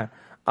 Yeah.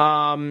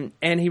 And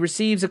he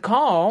receives a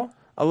call,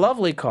 a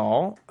lovely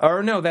call.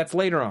 Or no, that's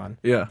later on.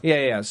 Yeah.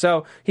 Yeah.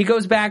 So he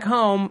goes back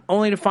home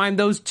only to find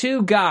those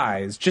two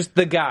guys, just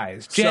the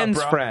guys, Jen's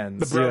bro?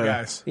 friends. The bro Yeah.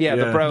 guys. Yeah,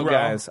 the Yeah. bro Bro.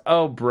 guys.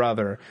 Oh,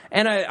 brother.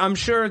 And I'm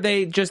sure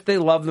they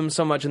love them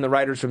so much in the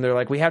writers' room. They're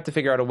like, we have to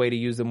figure out a way to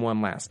use them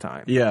one last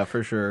time. Yeah,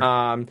 for sure.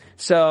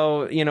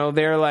 So,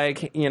 they're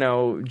like,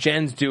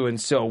 Jen's doing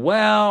so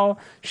well.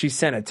 She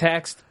sent a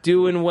text,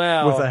 doing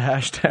well. With a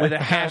hashtag. With a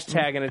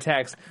hashtag and a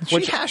text. She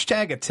Which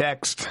hashtag a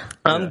text.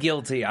 I'm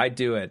guilty. I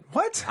do it.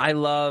 What?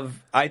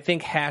 I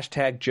think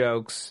hashtag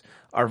jokes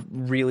are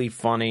really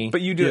funny.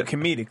 But you do it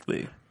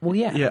comedically. well,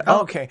 yeah. Yeah.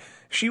 Oh, okay.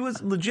 She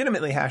was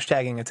legitimately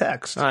hashtagging a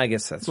text. I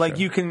guess that's like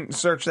true. you can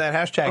search that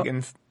hashtag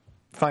and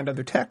find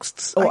other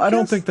texts. I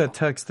don't guess. think that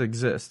text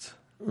exists.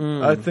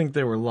 I think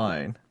they were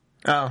lying.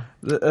 Oh,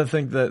 I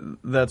think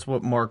that's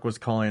what Mark was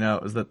calling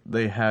out, is that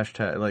they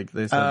hashtag, like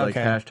they said, like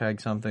okay.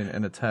 hashtag something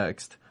in a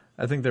text.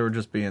 I think they were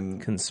just being.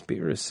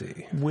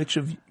 Conspiracy. which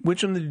of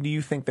them do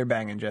you think they're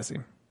banging, Jesse?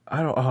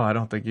 I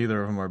don't think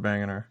either of them are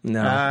banging her.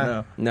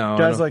 No. No. I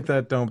Guys don't- like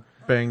that don't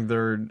bang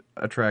their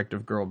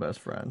attractive girl best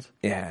friends.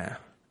 Yeah.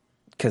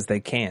 Because they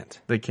can't.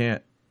 They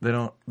can't. They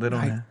don't. They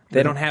don't.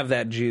 They don't have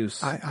that juice.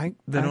 They I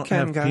don't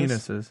can, have guys.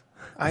 penises.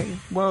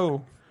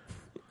 Whoa.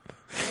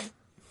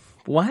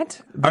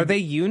 What? Are they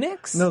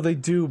eunuchs? No, they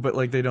do, but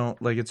like they don't.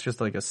 Like it's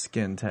just like a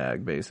skin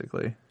tag,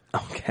 basically.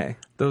 Okay.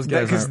 Those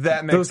guys. 'cause aren't-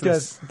 that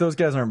makes those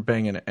guys aren't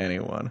banging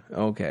anyone.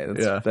 Okay.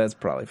 Yeah. That's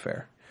probably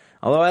fair.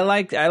 Although I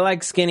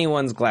like skinny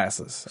one's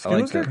glasses. I like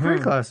Those got that.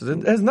 great glasses.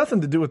 It has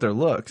nothing to do with their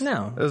looks.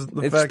 No. It's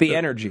the It's fact the that-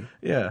 energy.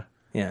 Yeah.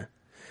 Yeah.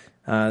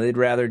 They'd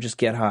rather just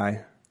get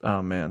high.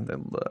 Oh man, they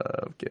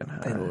love getting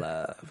high. They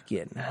love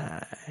getting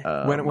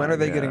high. When are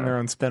they God. getting their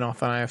own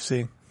spinoff on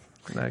IFC?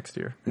 Next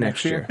year.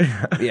 Next year.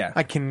 Yeah.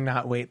 I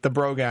cannot wait. The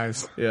bro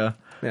guys. Yeah.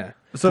 Yeah.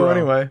 So Bro.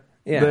 anyway,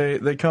 Yeah.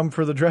 they come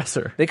for the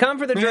dresser. They come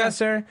for the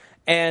dresser,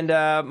 and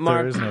Mark.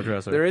 There is no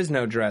dresser. There is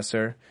no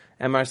dresser.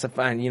 And Mark's like,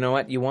 fine, you know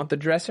what? You want the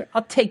dresser?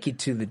 I'll take you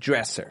to the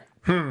dresser.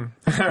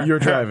 You're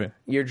driving.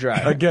 You're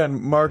driving.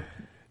 Again, Mark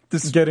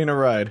is getting a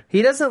ride.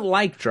 He doesn't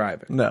like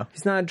driving. No.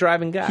 He's not a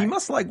driving guy. He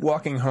must like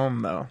walking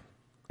home though,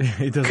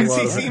 He does a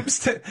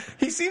because lot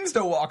he seems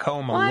to walk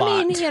home a Well, lot.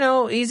 I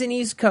mean, he's an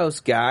East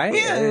Coast guy.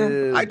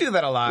 Yeah, I do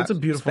that a lot. It's a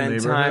beautiful Spent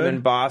neighborhood. time in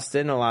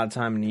Boston, a lot of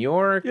time in New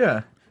York.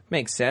 Yeah.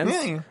 Makes sense.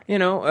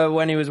 Yeah.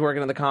 When he was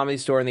working at the Comedy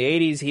Store in the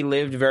 80s, he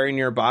lived very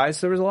nearby,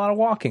 so there was a lot of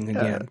walking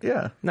again.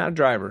 Yeah. Not a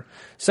driver.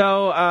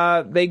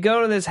 So they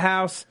go to this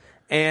house,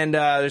 and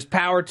there's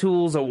power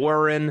tools, a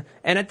whirring,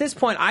 and at this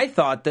point, I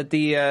thought that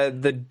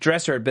the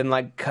dresser had been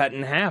like cut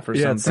in half or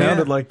Yeah, something. it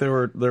sounded like they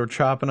were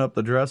chopping up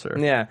the dresser.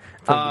 Yeah,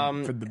 for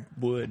the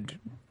wood.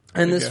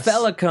 and I this guess.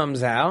 fella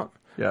comes out,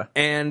 Yeah.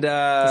 and This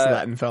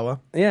Latin fella.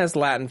 yeah, it's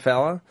Latin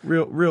fella,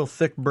 Real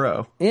thick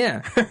bro.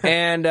 yeah,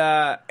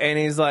 and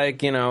he's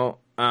like,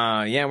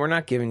 yeah, we're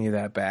not giving you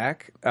that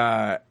back.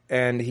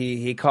 And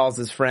he calls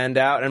his friend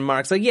out, and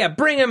Mark's like, yeah,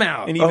 bring him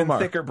out. An even Omar.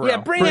 thicker bro. Yeah,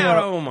 bring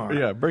out Omar.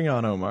 Yeah, bring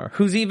on Omar.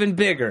 Who's even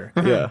bigger.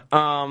 Yeah.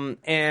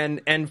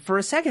 And for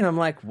a second, I'm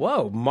like,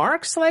 whoa,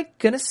 Mark's like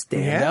gonna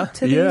stand Yeah. up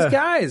to Yeah. these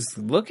guys.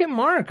 Look at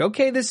Mark.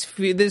 Okay, this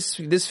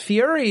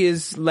fury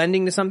is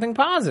lending to something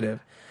positive.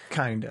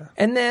 Kinda.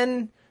 And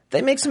then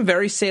they make some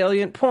very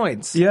salient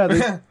points.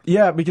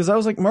 Yeah, because I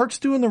was like, Mark's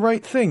doing the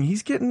right thing.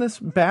 He's getting this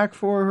back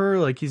for her.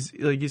 Like he's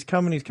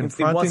coming. He's It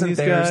confronting wasn't these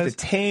theirs guys. to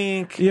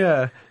take.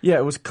 Yeah.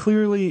 It was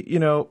clearly,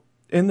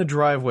 in the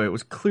driveway. It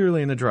was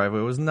clearly in the driveway.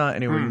 It was not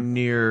anywhere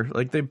near.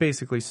 Like they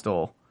basically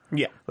stole.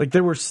 Yeah. Like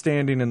they were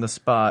standing in the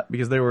spot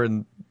because they were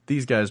in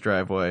these guys'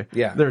 driveway.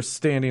 Yeah. They're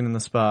standing in the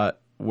spot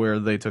where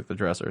they took the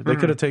dresser. They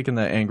could have taken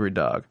that angry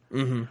dog.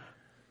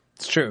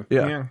 It's true.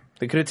 Yeah.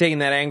 They could have taken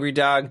that angry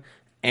dog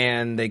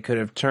and they could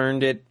have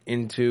turned it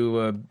into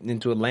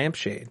a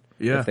lampshade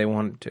if they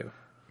wanted to.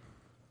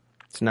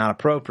 It's not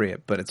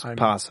appropriate, but it's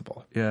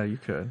possible. Yeah, you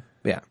could.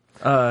 Yeah.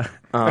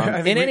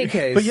 In any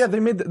case, But yeah, they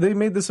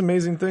made this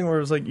amazing thing where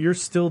it was like, you're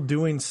still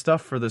doing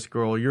stuff for this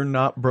girl. You're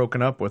not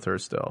broken up with her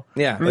still.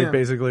 Yeah. Like Yeah.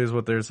 basically is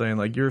what they're saying.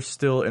 Like you're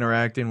still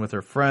interacting with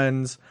her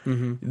friends.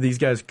 These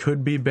guys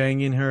could be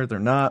banging her. They're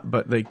not,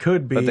 but they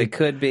could be. But they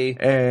could be.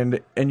 And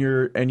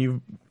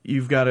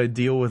you've got to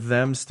deal with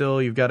them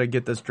still. You've got to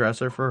get this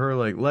dresser for her.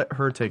 Like let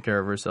her take care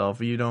of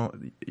herself.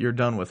 You're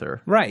done with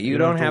her. Right, you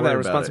don't have that to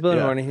worry about it. responsibility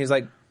Yeah. anymore. And he's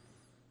like,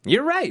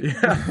 "You're right.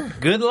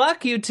 Good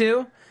luck, you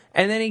two."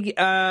 And then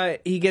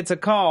he gets a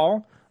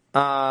call.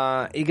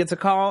 And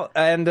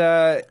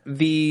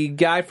the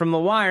guy from The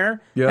Wire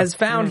has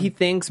found, he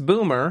thinks,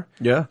 Boomer.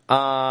 Yeah.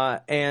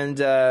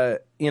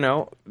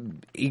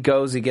 He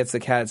goes, he gets the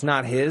cat. It's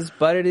not his,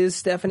 but it is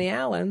Stephanie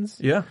Allen's.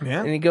 Yeah.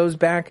 Yeah. And he goes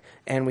back,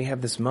 and we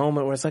have this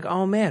moment where it's like,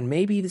 oh man,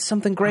 maybe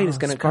something great is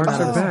going to come Sparks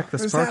out are of back. The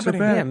What's sparks are happening?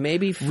 back. Yeah,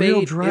 maybe fate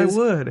Real dry is,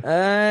 wood.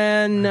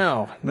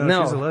 No,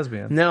 she's a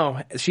lesbian.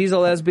 No, she's a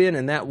lesbian,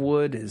 and that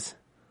wood is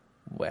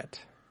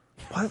wet.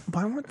 Why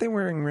weren't they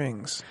wearing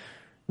rings?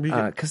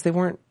 Because they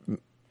weren't.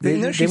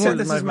 No, she said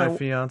this my, is my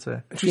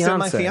fiance. She said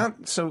my fiancé. fiance.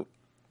 So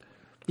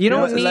You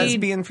don't need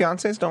lesbian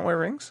fiancés don't wear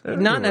rings.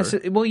 not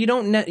necessarily. Well, you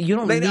don't. You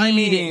don't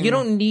need. You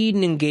don't need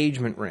an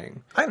engagement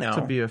ring. I know.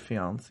 To be a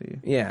fiance.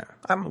 Yeah,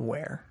 I'm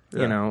aware.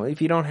 you know,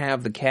 if you don't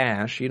have the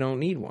cash, you don't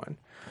need one.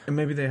 And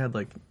maybe they had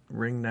like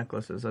ring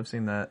necklaces. I've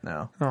seen that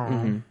now.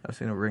 I've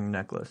seen a ring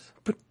necklace.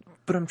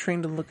 But I'm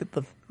trained to look at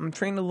I'm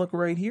trained to look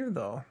right here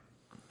though.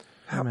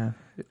 Oh, man.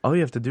 All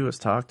you have to do is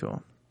talk to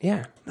them.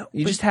 Yeah,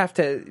 you just have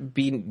to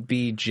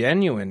be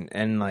genuine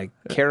and like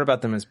care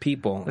about them as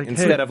people Like,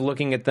 instead hey- of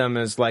looking at them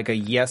as like a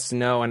yes,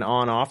 no, and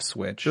on/off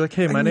switch. You're like,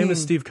 hey, my name is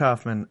mean- Steve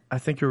Kaufman. I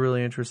think you're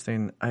really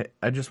interesting.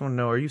 I just want to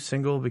know, are you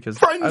single? Because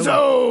Friend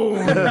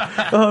zone.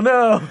 Oh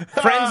no.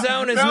 Friend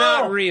zone is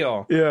not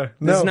real. Yeah.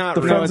 No. It's not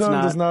the real. friend It's zone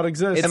not. does not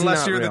exist. It's Unless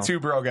not you're real. the two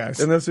bro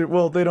guys. Unless they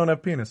don't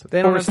have penises.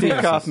 They don't Or have Steve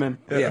penises. Kaufman.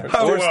 Yeah,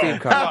 Oh, or whoa. Steve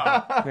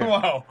Kaufman.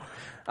 Whoa.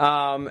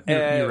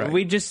 You're right.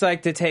 We'd just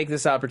like to take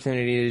this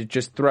opportunity to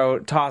just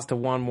toss to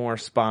one more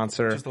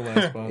sponsor. Just the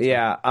last sponsor.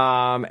 Yeah,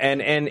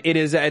 and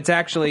it's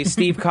actually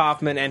Steve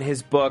Kaufman and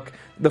his book,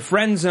 The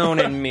Friend Zone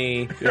and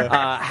Me,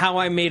 How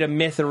I Made a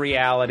Myth a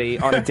Reality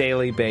on a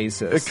Daily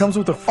Basis. It comes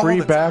with a free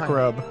the back time.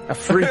 rub. a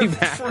free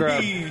back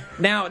rub. Free.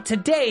 Now, to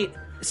date,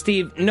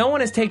 Steve, no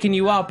one has taken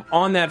you up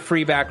on that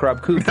free back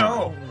rub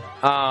coupon.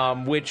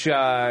 No. Which,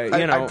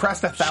 I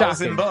pressed 1,000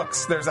 shocking.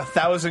 books. There's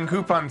 1,000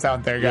 coupons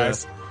out there,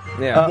 guys.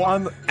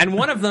 Yeah. And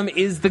one of them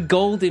is the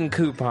golden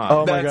coupon. Oh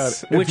my god.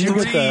 That's If you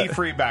get 3 that,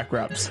 free back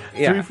rubs.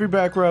 Yeah. 3 free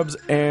back rubs,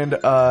 and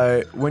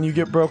when you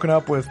get broken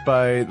up with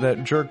by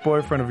that jerk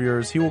boyfriend of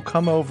yours, he will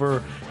come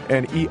over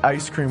and eat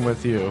ice cream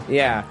with you.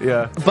 Yeah.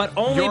 Yeah. But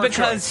only Your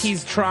because choice.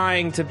 he's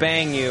trying to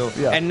bang you,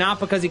 Yeah. and not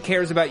because he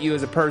cares about you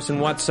as a person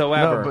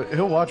whatsoever. No, but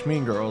he'll watch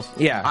Mean Girls.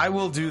 yeah. I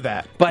will do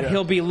that. But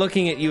he'll be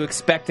looking at you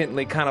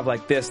expectantly, kind of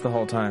like this the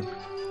whole time.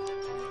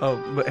 Oh,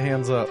 but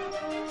hands up.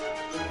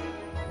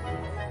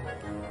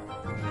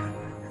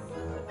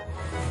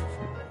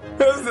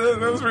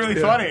 That was really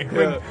funny.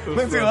 When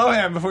Lindsay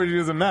Lohan, before she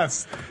was a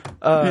mess.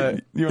 You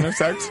want to have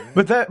sex?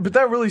 But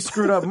that really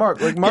screwed up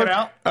Mark. Like Mark, Get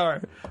out? All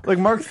right. like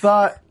Mark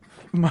thought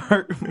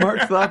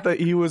thought that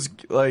he was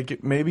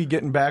like maybe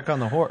getting back on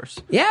the horse,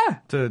 Yeah.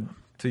 to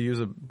use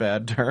a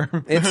bad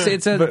term.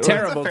 It's a But, like,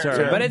 terrible it's a fair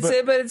term,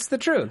 term. but it's the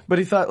truth. But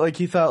he thought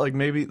like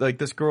maybe like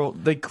this girl,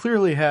 they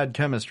clearly had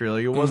chemistry.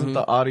 Like it wasn't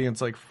the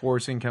audience like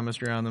forcing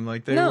chemistry on them.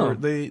 Like No.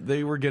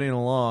 they were getting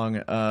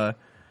along.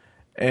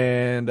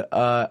 And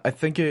I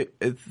think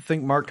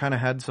Mark kind of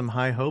had some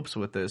high hopes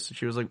with this.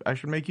 She was like, I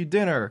should make you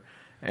dinner,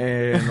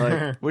 and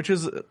like which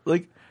is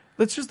like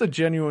That's just a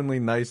genuinely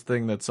nice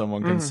thing that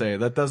someone can say.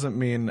 That doesn't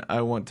mean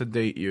I want to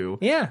date you.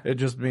 Yeah. It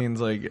just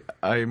means like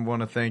I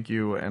want to thank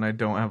you and I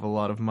don't have a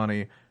lot of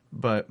money,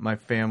 but my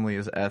family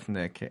is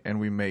ethnic and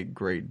we make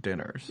great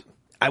dinners.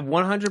 I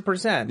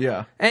 100%.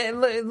 Yeah. And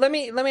let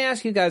me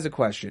ask you guys a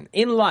question.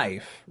 In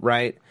life,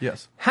 right?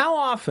 Yes. How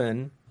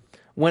often,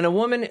 when a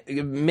woman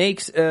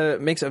makes a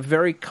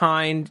very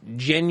kind,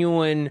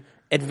 genuine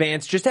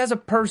advance, just as a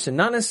person,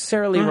 not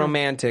necessarily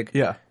romantic.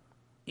 Yeah.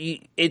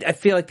 I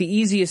feel like the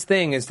easiest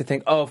thing is to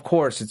think, oh, of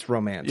course it's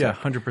romantic. Yeah,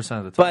 100%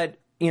 of the time.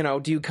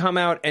 But, do you come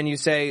out and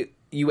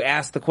you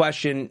ask the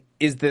question,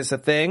 is this a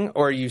thing?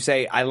 Or you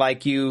say, I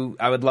like you,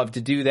 I would love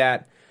to do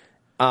that.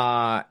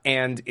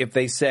 And if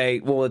they say,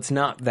 well, it's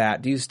not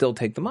that, do you still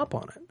take them up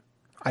on it?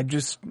 I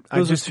just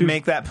two-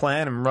 make that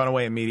plan and run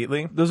away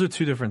immediately. Those are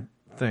two different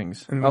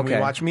things. And when we Okay.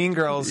 watch Mean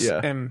Girls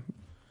Yeah. and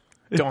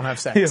don't have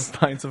sex. He has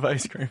pints of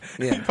ice cream.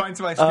 Yeah. Pints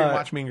of ice cream,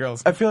 watch Mean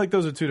Girls. I feel like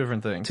those are two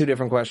different things. Two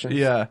different questions?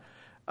 Yeah.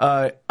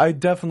 I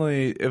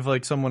definitely, if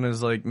like someone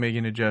is like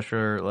making a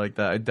gesture like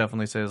that, I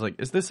definitely say is like,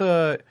 is this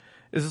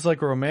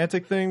like a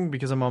romantic thing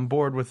because I'm on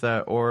board with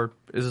that, or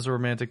is this a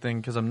romantic thing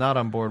because I'm not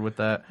on board with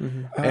that?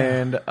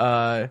 And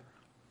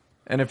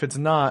if it's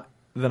not,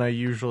 then I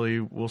usually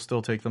will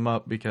still take them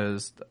up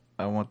because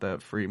I want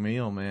that free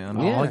meal, man.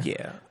 Yeah. Oh,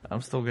 yeah.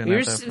 I'm still gonna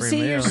have that free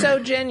meal. You're so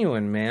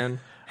genuine, man.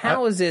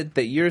 How is it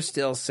that you're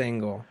still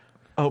single?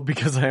 Oh,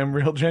 because I am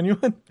real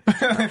genuine.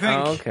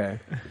 Oh, okay.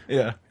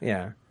 Yeah,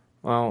 Yeah.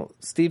 Well,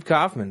 Steve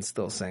Kaufman's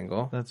still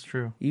single. that's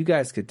true. You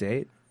guys could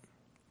date.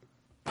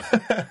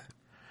 I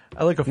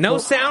like a No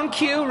sound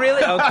cue,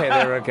 really? Okay,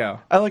 there we go.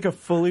 I like a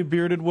fully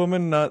bearded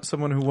woman, not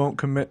someone who won't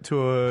commit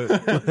to a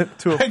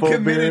to a I full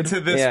committed beard. to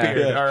this Yeah.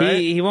 beard, all right?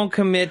 He won't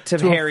commit to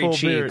To a hairy full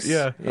cheeks.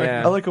 beard. Yeah,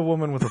 Yeah. I like a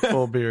woman with a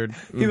full beard.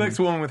 He likes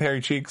a woman with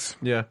hairy cheeks.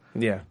 Yeah,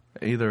 Yeah.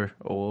 either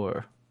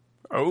or.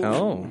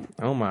 Oh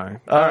my.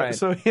 All right.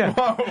 So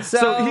yeah,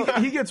 so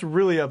he gets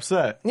really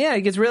upset. Yeah,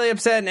 he gets really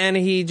upset and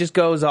he just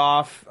goes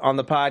off on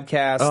the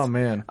podcast. Oh,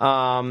 man.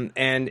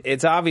 And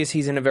it's obvious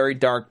he's in a very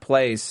dark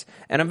place.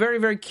 And I'm very,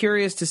 very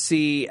curious to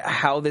see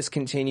how this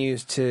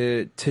continues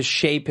to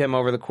shape him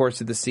over the course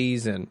of the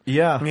season.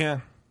 Yeah, Yeah.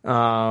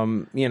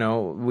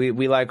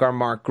 We like our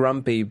Mark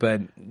grumpy,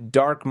 but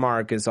dark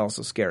Mark is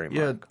also scary Mark.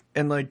 yeah.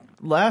 And like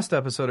last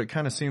episode, it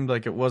kind of seemed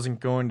like it wasn't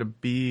going to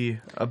be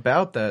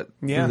about that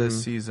Yeah.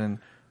 this season.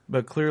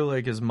 But clearly,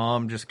 like his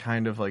mom just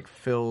kind of like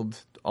filled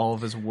all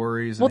of his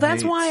worries. Well, and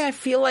that's hates. why I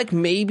feel like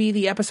maybe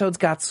the episodes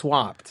got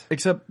swapped.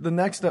 Except the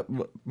next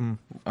I'm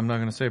not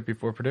going to say it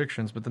before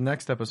predictions, but the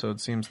next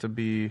episode seems to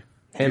be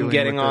Him dealing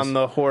getting with on this.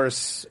 the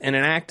horse in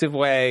an active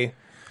way,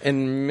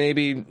 and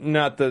maybe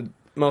not the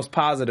most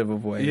positive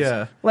of ways.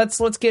 Yeah.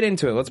 Let's get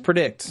into it. Let's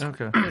predict.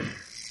 Okay.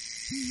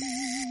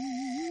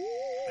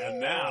 And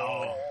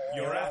now,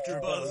 your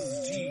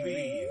AfterBuzz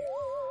TV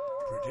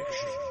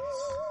predictions.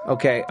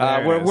 Okay,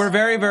 There it is. we're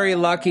very, very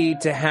lucky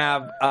to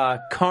have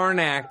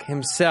Karnak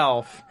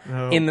himself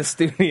No. in the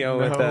studio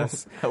with No,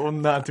 us. I will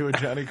not do a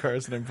Johnny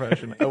Carson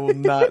impression. I will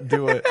not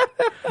do it.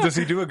 Does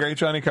he do a great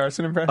Johnny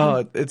Carson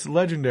impression? It's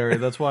legendary.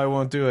 That's why I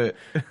won't do it.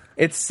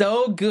 It's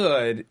so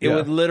good, it Yeah.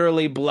 would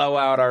literally blow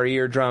out our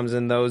eardrums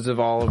and those of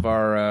all of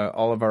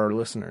our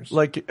listeners.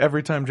 Like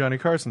every time Johnny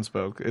Carson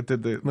spoke, it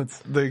did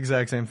the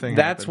exact same thing.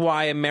 That's happened.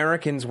 why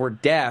Americans were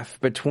deaf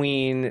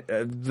between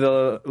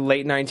the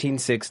late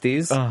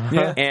 1960s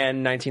Uh-huh.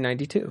 and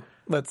 1992.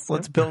 Let's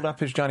build up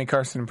his Johnny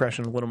Carson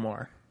impression a little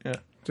more. Yeah.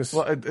 Just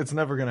Well, it's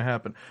never going to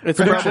happen. It's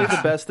probably the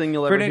best thing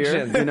you'll ever hear.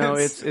 Predictions. You know,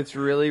 it's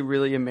really,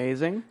 really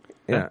amazing.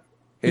 Yeah.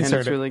 And heard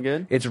it's it. really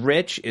good. It's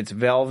rich, it's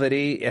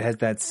velvety, it has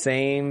that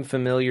same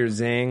familiar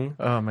zing.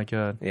 Oh my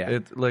god. Yeah.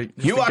 It like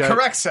just you the are guy-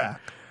 correct, sir.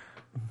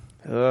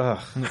 Ugh.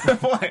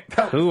 What?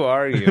 Who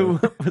are you?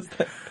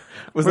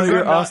 Was that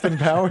your not- Austin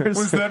Powers?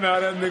 Was that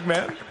not Ed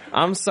McMahon?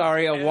 I'm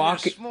sorry, a And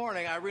walk. This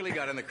morning, I really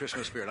got in the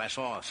Christmas spirit. I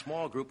saw a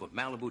small group of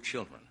Malibu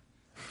children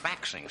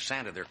faxing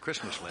Santa their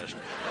Christmas list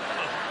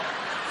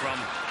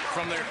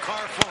from their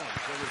car phones.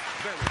 It was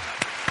very nice.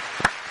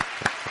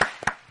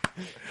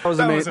 That was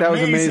amazing.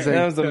 amazing.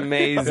 That was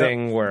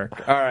amazing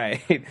work. All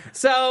right,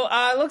 so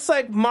it looks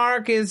like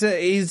Mark is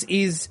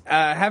he's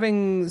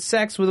having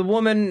sex with a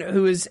woman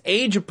who is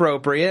age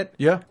appropriate.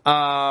 Yeah.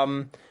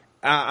 I'm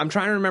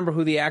trying to remember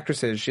who the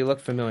actress is. She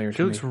looked familiar. She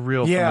to looks me.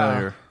 real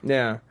Yeah.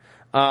 familiar.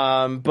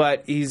 Yeah.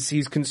 But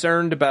he's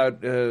concerned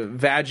about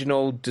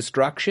vaginal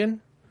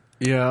destruction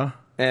Yeah.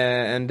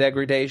 and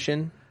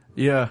degradation.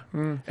 Yeah.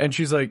 And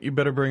she's like, you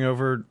better bring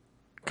over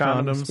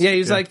condoms. Yeah,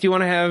 he's like, do you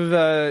want to have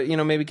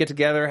maybe get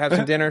together, have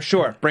some dinner?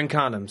 Sure, bring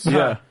condoms.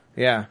 Yeah.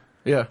 Yeah.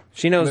 Yeah.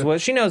 She knows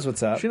what's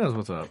up. She knows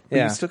what's up.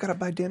 Yeah. You still gotta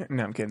buy dinner?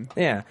 No, I'm kidding.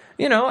 Yeah,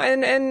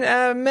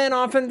 and men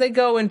often they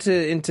go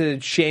into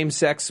shame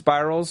sex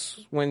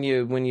spirals when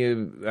you break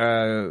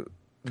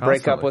up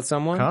Constantly. with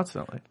someone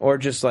Constantly. or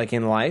just like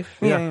in life.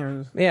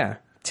 Yeah.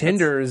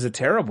 Tinder is a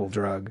terrible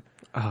drug.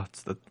 Oh,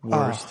 it's the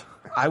worst.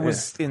 I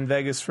was in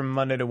Vegas from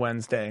Monday to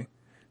Wednesday.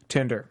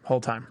 Tinder,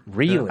 whole time.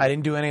 Really? I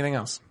didn't do anything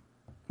else.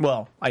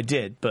 Well, I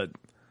did, but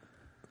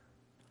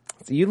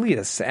You lead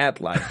a sad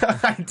life.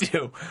 I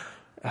do.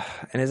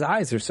 And his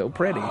eyes are so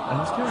pretty. He's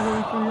got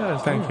really pretty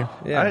eyes. Thank you.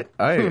 Yeah.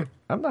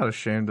 I'm not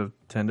ashamed of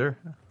Tinder.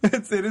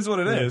 It is what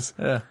it is.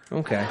 Yeah.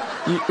 Okay.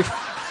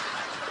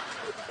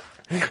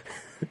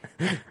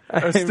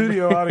 Our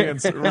studio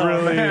audience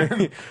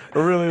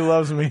really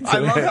loves me today. I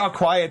love how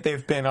quiet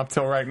they've been up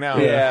till right now.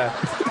 Yeah.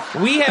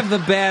 We have the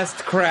best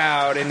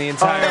crowd in the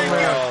entire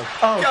world.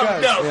 Oh,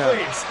 guys. No,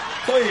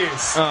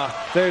 please.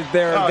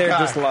 They're God.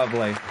 just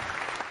lovely.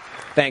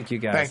 Thank you,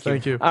 guys.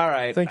 Thank you. All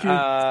right. Thank you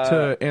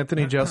to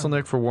Anthony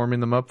Jeselnik for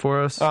warming them up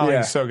for us. Oh, Yeah.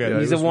 he's so good. Yeah,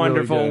 He's it a was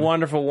wonderful, really good.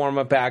 wonderful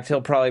warm-up act. He'll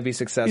probably be He's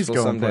successful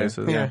going someday.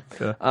 places. Yeah.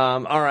 Yeah.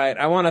 All right.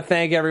 I want to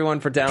thank everyone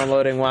for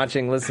downloading,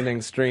 watching,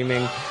 listening,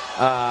 streaming,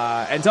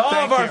 and to all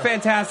Thank of our you.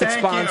 fantastic Thank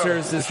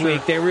sponsors this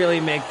week. They really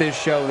make this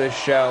show.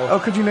 Oh,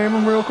 could you name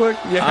them real quick?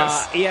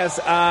 Yes.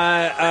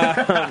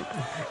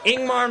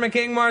 Ingmar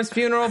McIngmar's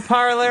Funeral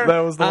Parlor. That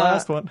was the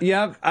last one.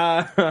 Yep.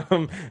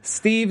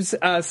 Steve's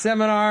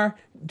Seminar.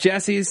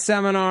 Jesse's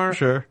Seminar.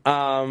 Sure.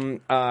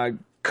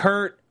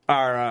 Kurt,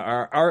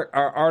 our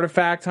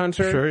artifact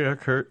hunter. Sure, yeah,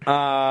 Kurt.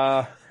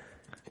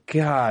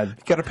 God,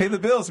 Gotta pay the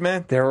bills,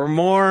 man. there were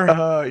more.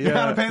 Yeah.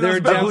 gotta pay There those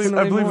are bills.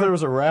 I believe more. there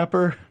was a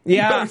rapper,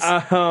 Yeah.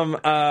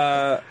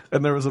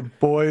 and there was a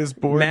boys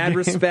board Mad game.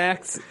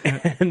 Respect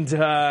and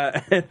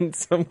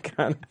some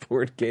kind of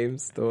board game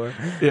store.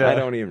 Yeah. I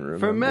don't even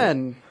remember. For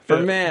men. For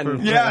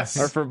men. Yes.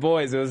 Or for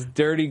boys. It was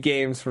Dirty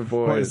Games for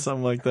Boys, boys.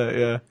 something like that,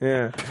 yeah.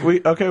 Yeah. We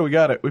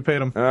got it. We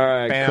paid them. All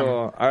right, Bam.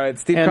 cool. All right,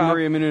 Steve And Kaufman.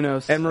 Maria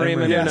Menounos. And Maria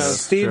And Maria Menounos. Menounos,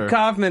 Steve sure.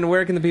 Kaufman,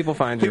 where can the people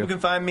find you? People can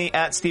find me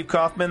at Steve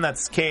Kaufman.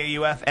 That's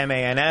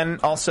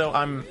KAUFMANN. Also,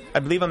 I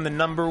believe I'm the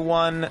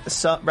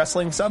 #1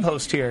 wrestling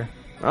sub-host here.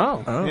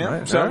 Oh. Yeah.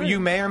 right. So All right. you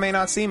may or may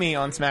not see me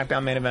on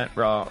SmackDown Main Event,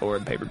 Raw, or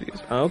the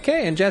pay-per-views.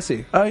 Okay, and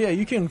Jesse. Yeah,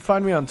 you can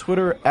find me on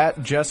Twitter at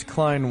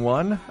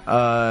JessKlein1,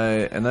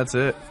 and that's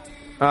it.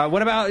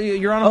 What about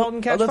you're on Halt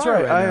and Catch that's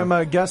Fire right. I now.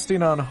 am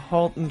guesting on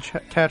Halt and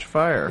Catch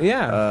Fire.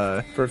 Yeah,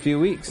 for a few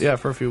weeks. Yeah,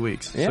 for a few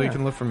weeks. Yeah. So you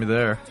can look for me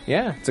there.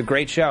 Yeah, it's a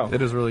great show.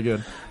 It is really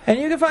good. And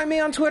you can find me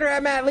on Twitter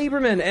at Matt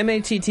Lieberman,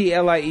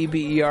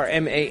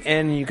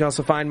 MattLieberman. You can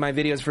also find my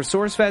videos for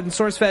SourceFed and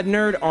SourceFed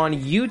Nerd on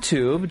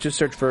YouTube. Just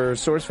search for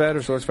SourceFed or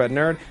SourceFed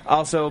Nerd.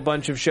 Also, a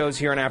bunch of shows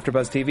here on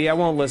AfterBuzz TV. I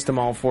won't list them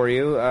all for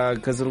you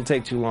because it'll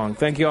take too long.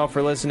 Thank you all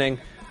for listening.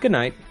 Good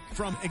night.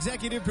 From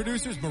executive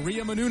producers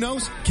Maria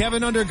Menounos,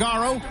 Kevin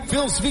Undergaro,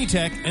 Phil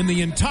Svitek, and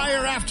the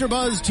entire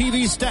AfterBuzz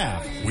TV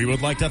staff, we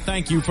would like to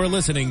thank you for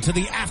listening to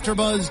the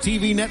AfterBuzz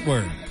TV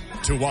network.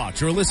 To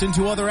watch or listen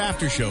to other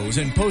after shows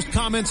and post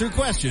comments or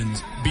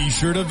questions, be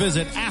sure to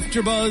visit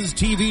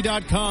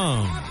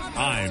AfterBuzzTV.com.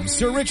 I'm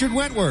Sir Richard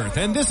Wentworth,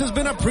 and this has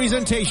been a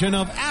presentation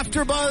of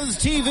AfterBuzz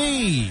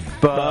TV.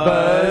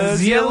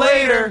 Buzz you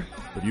later.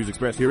 The views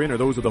expressed herein are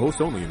those of the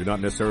host only and do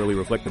not necessarily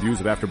reflect the views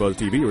of AfterBuzz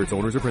TV or its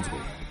owners or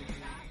principals.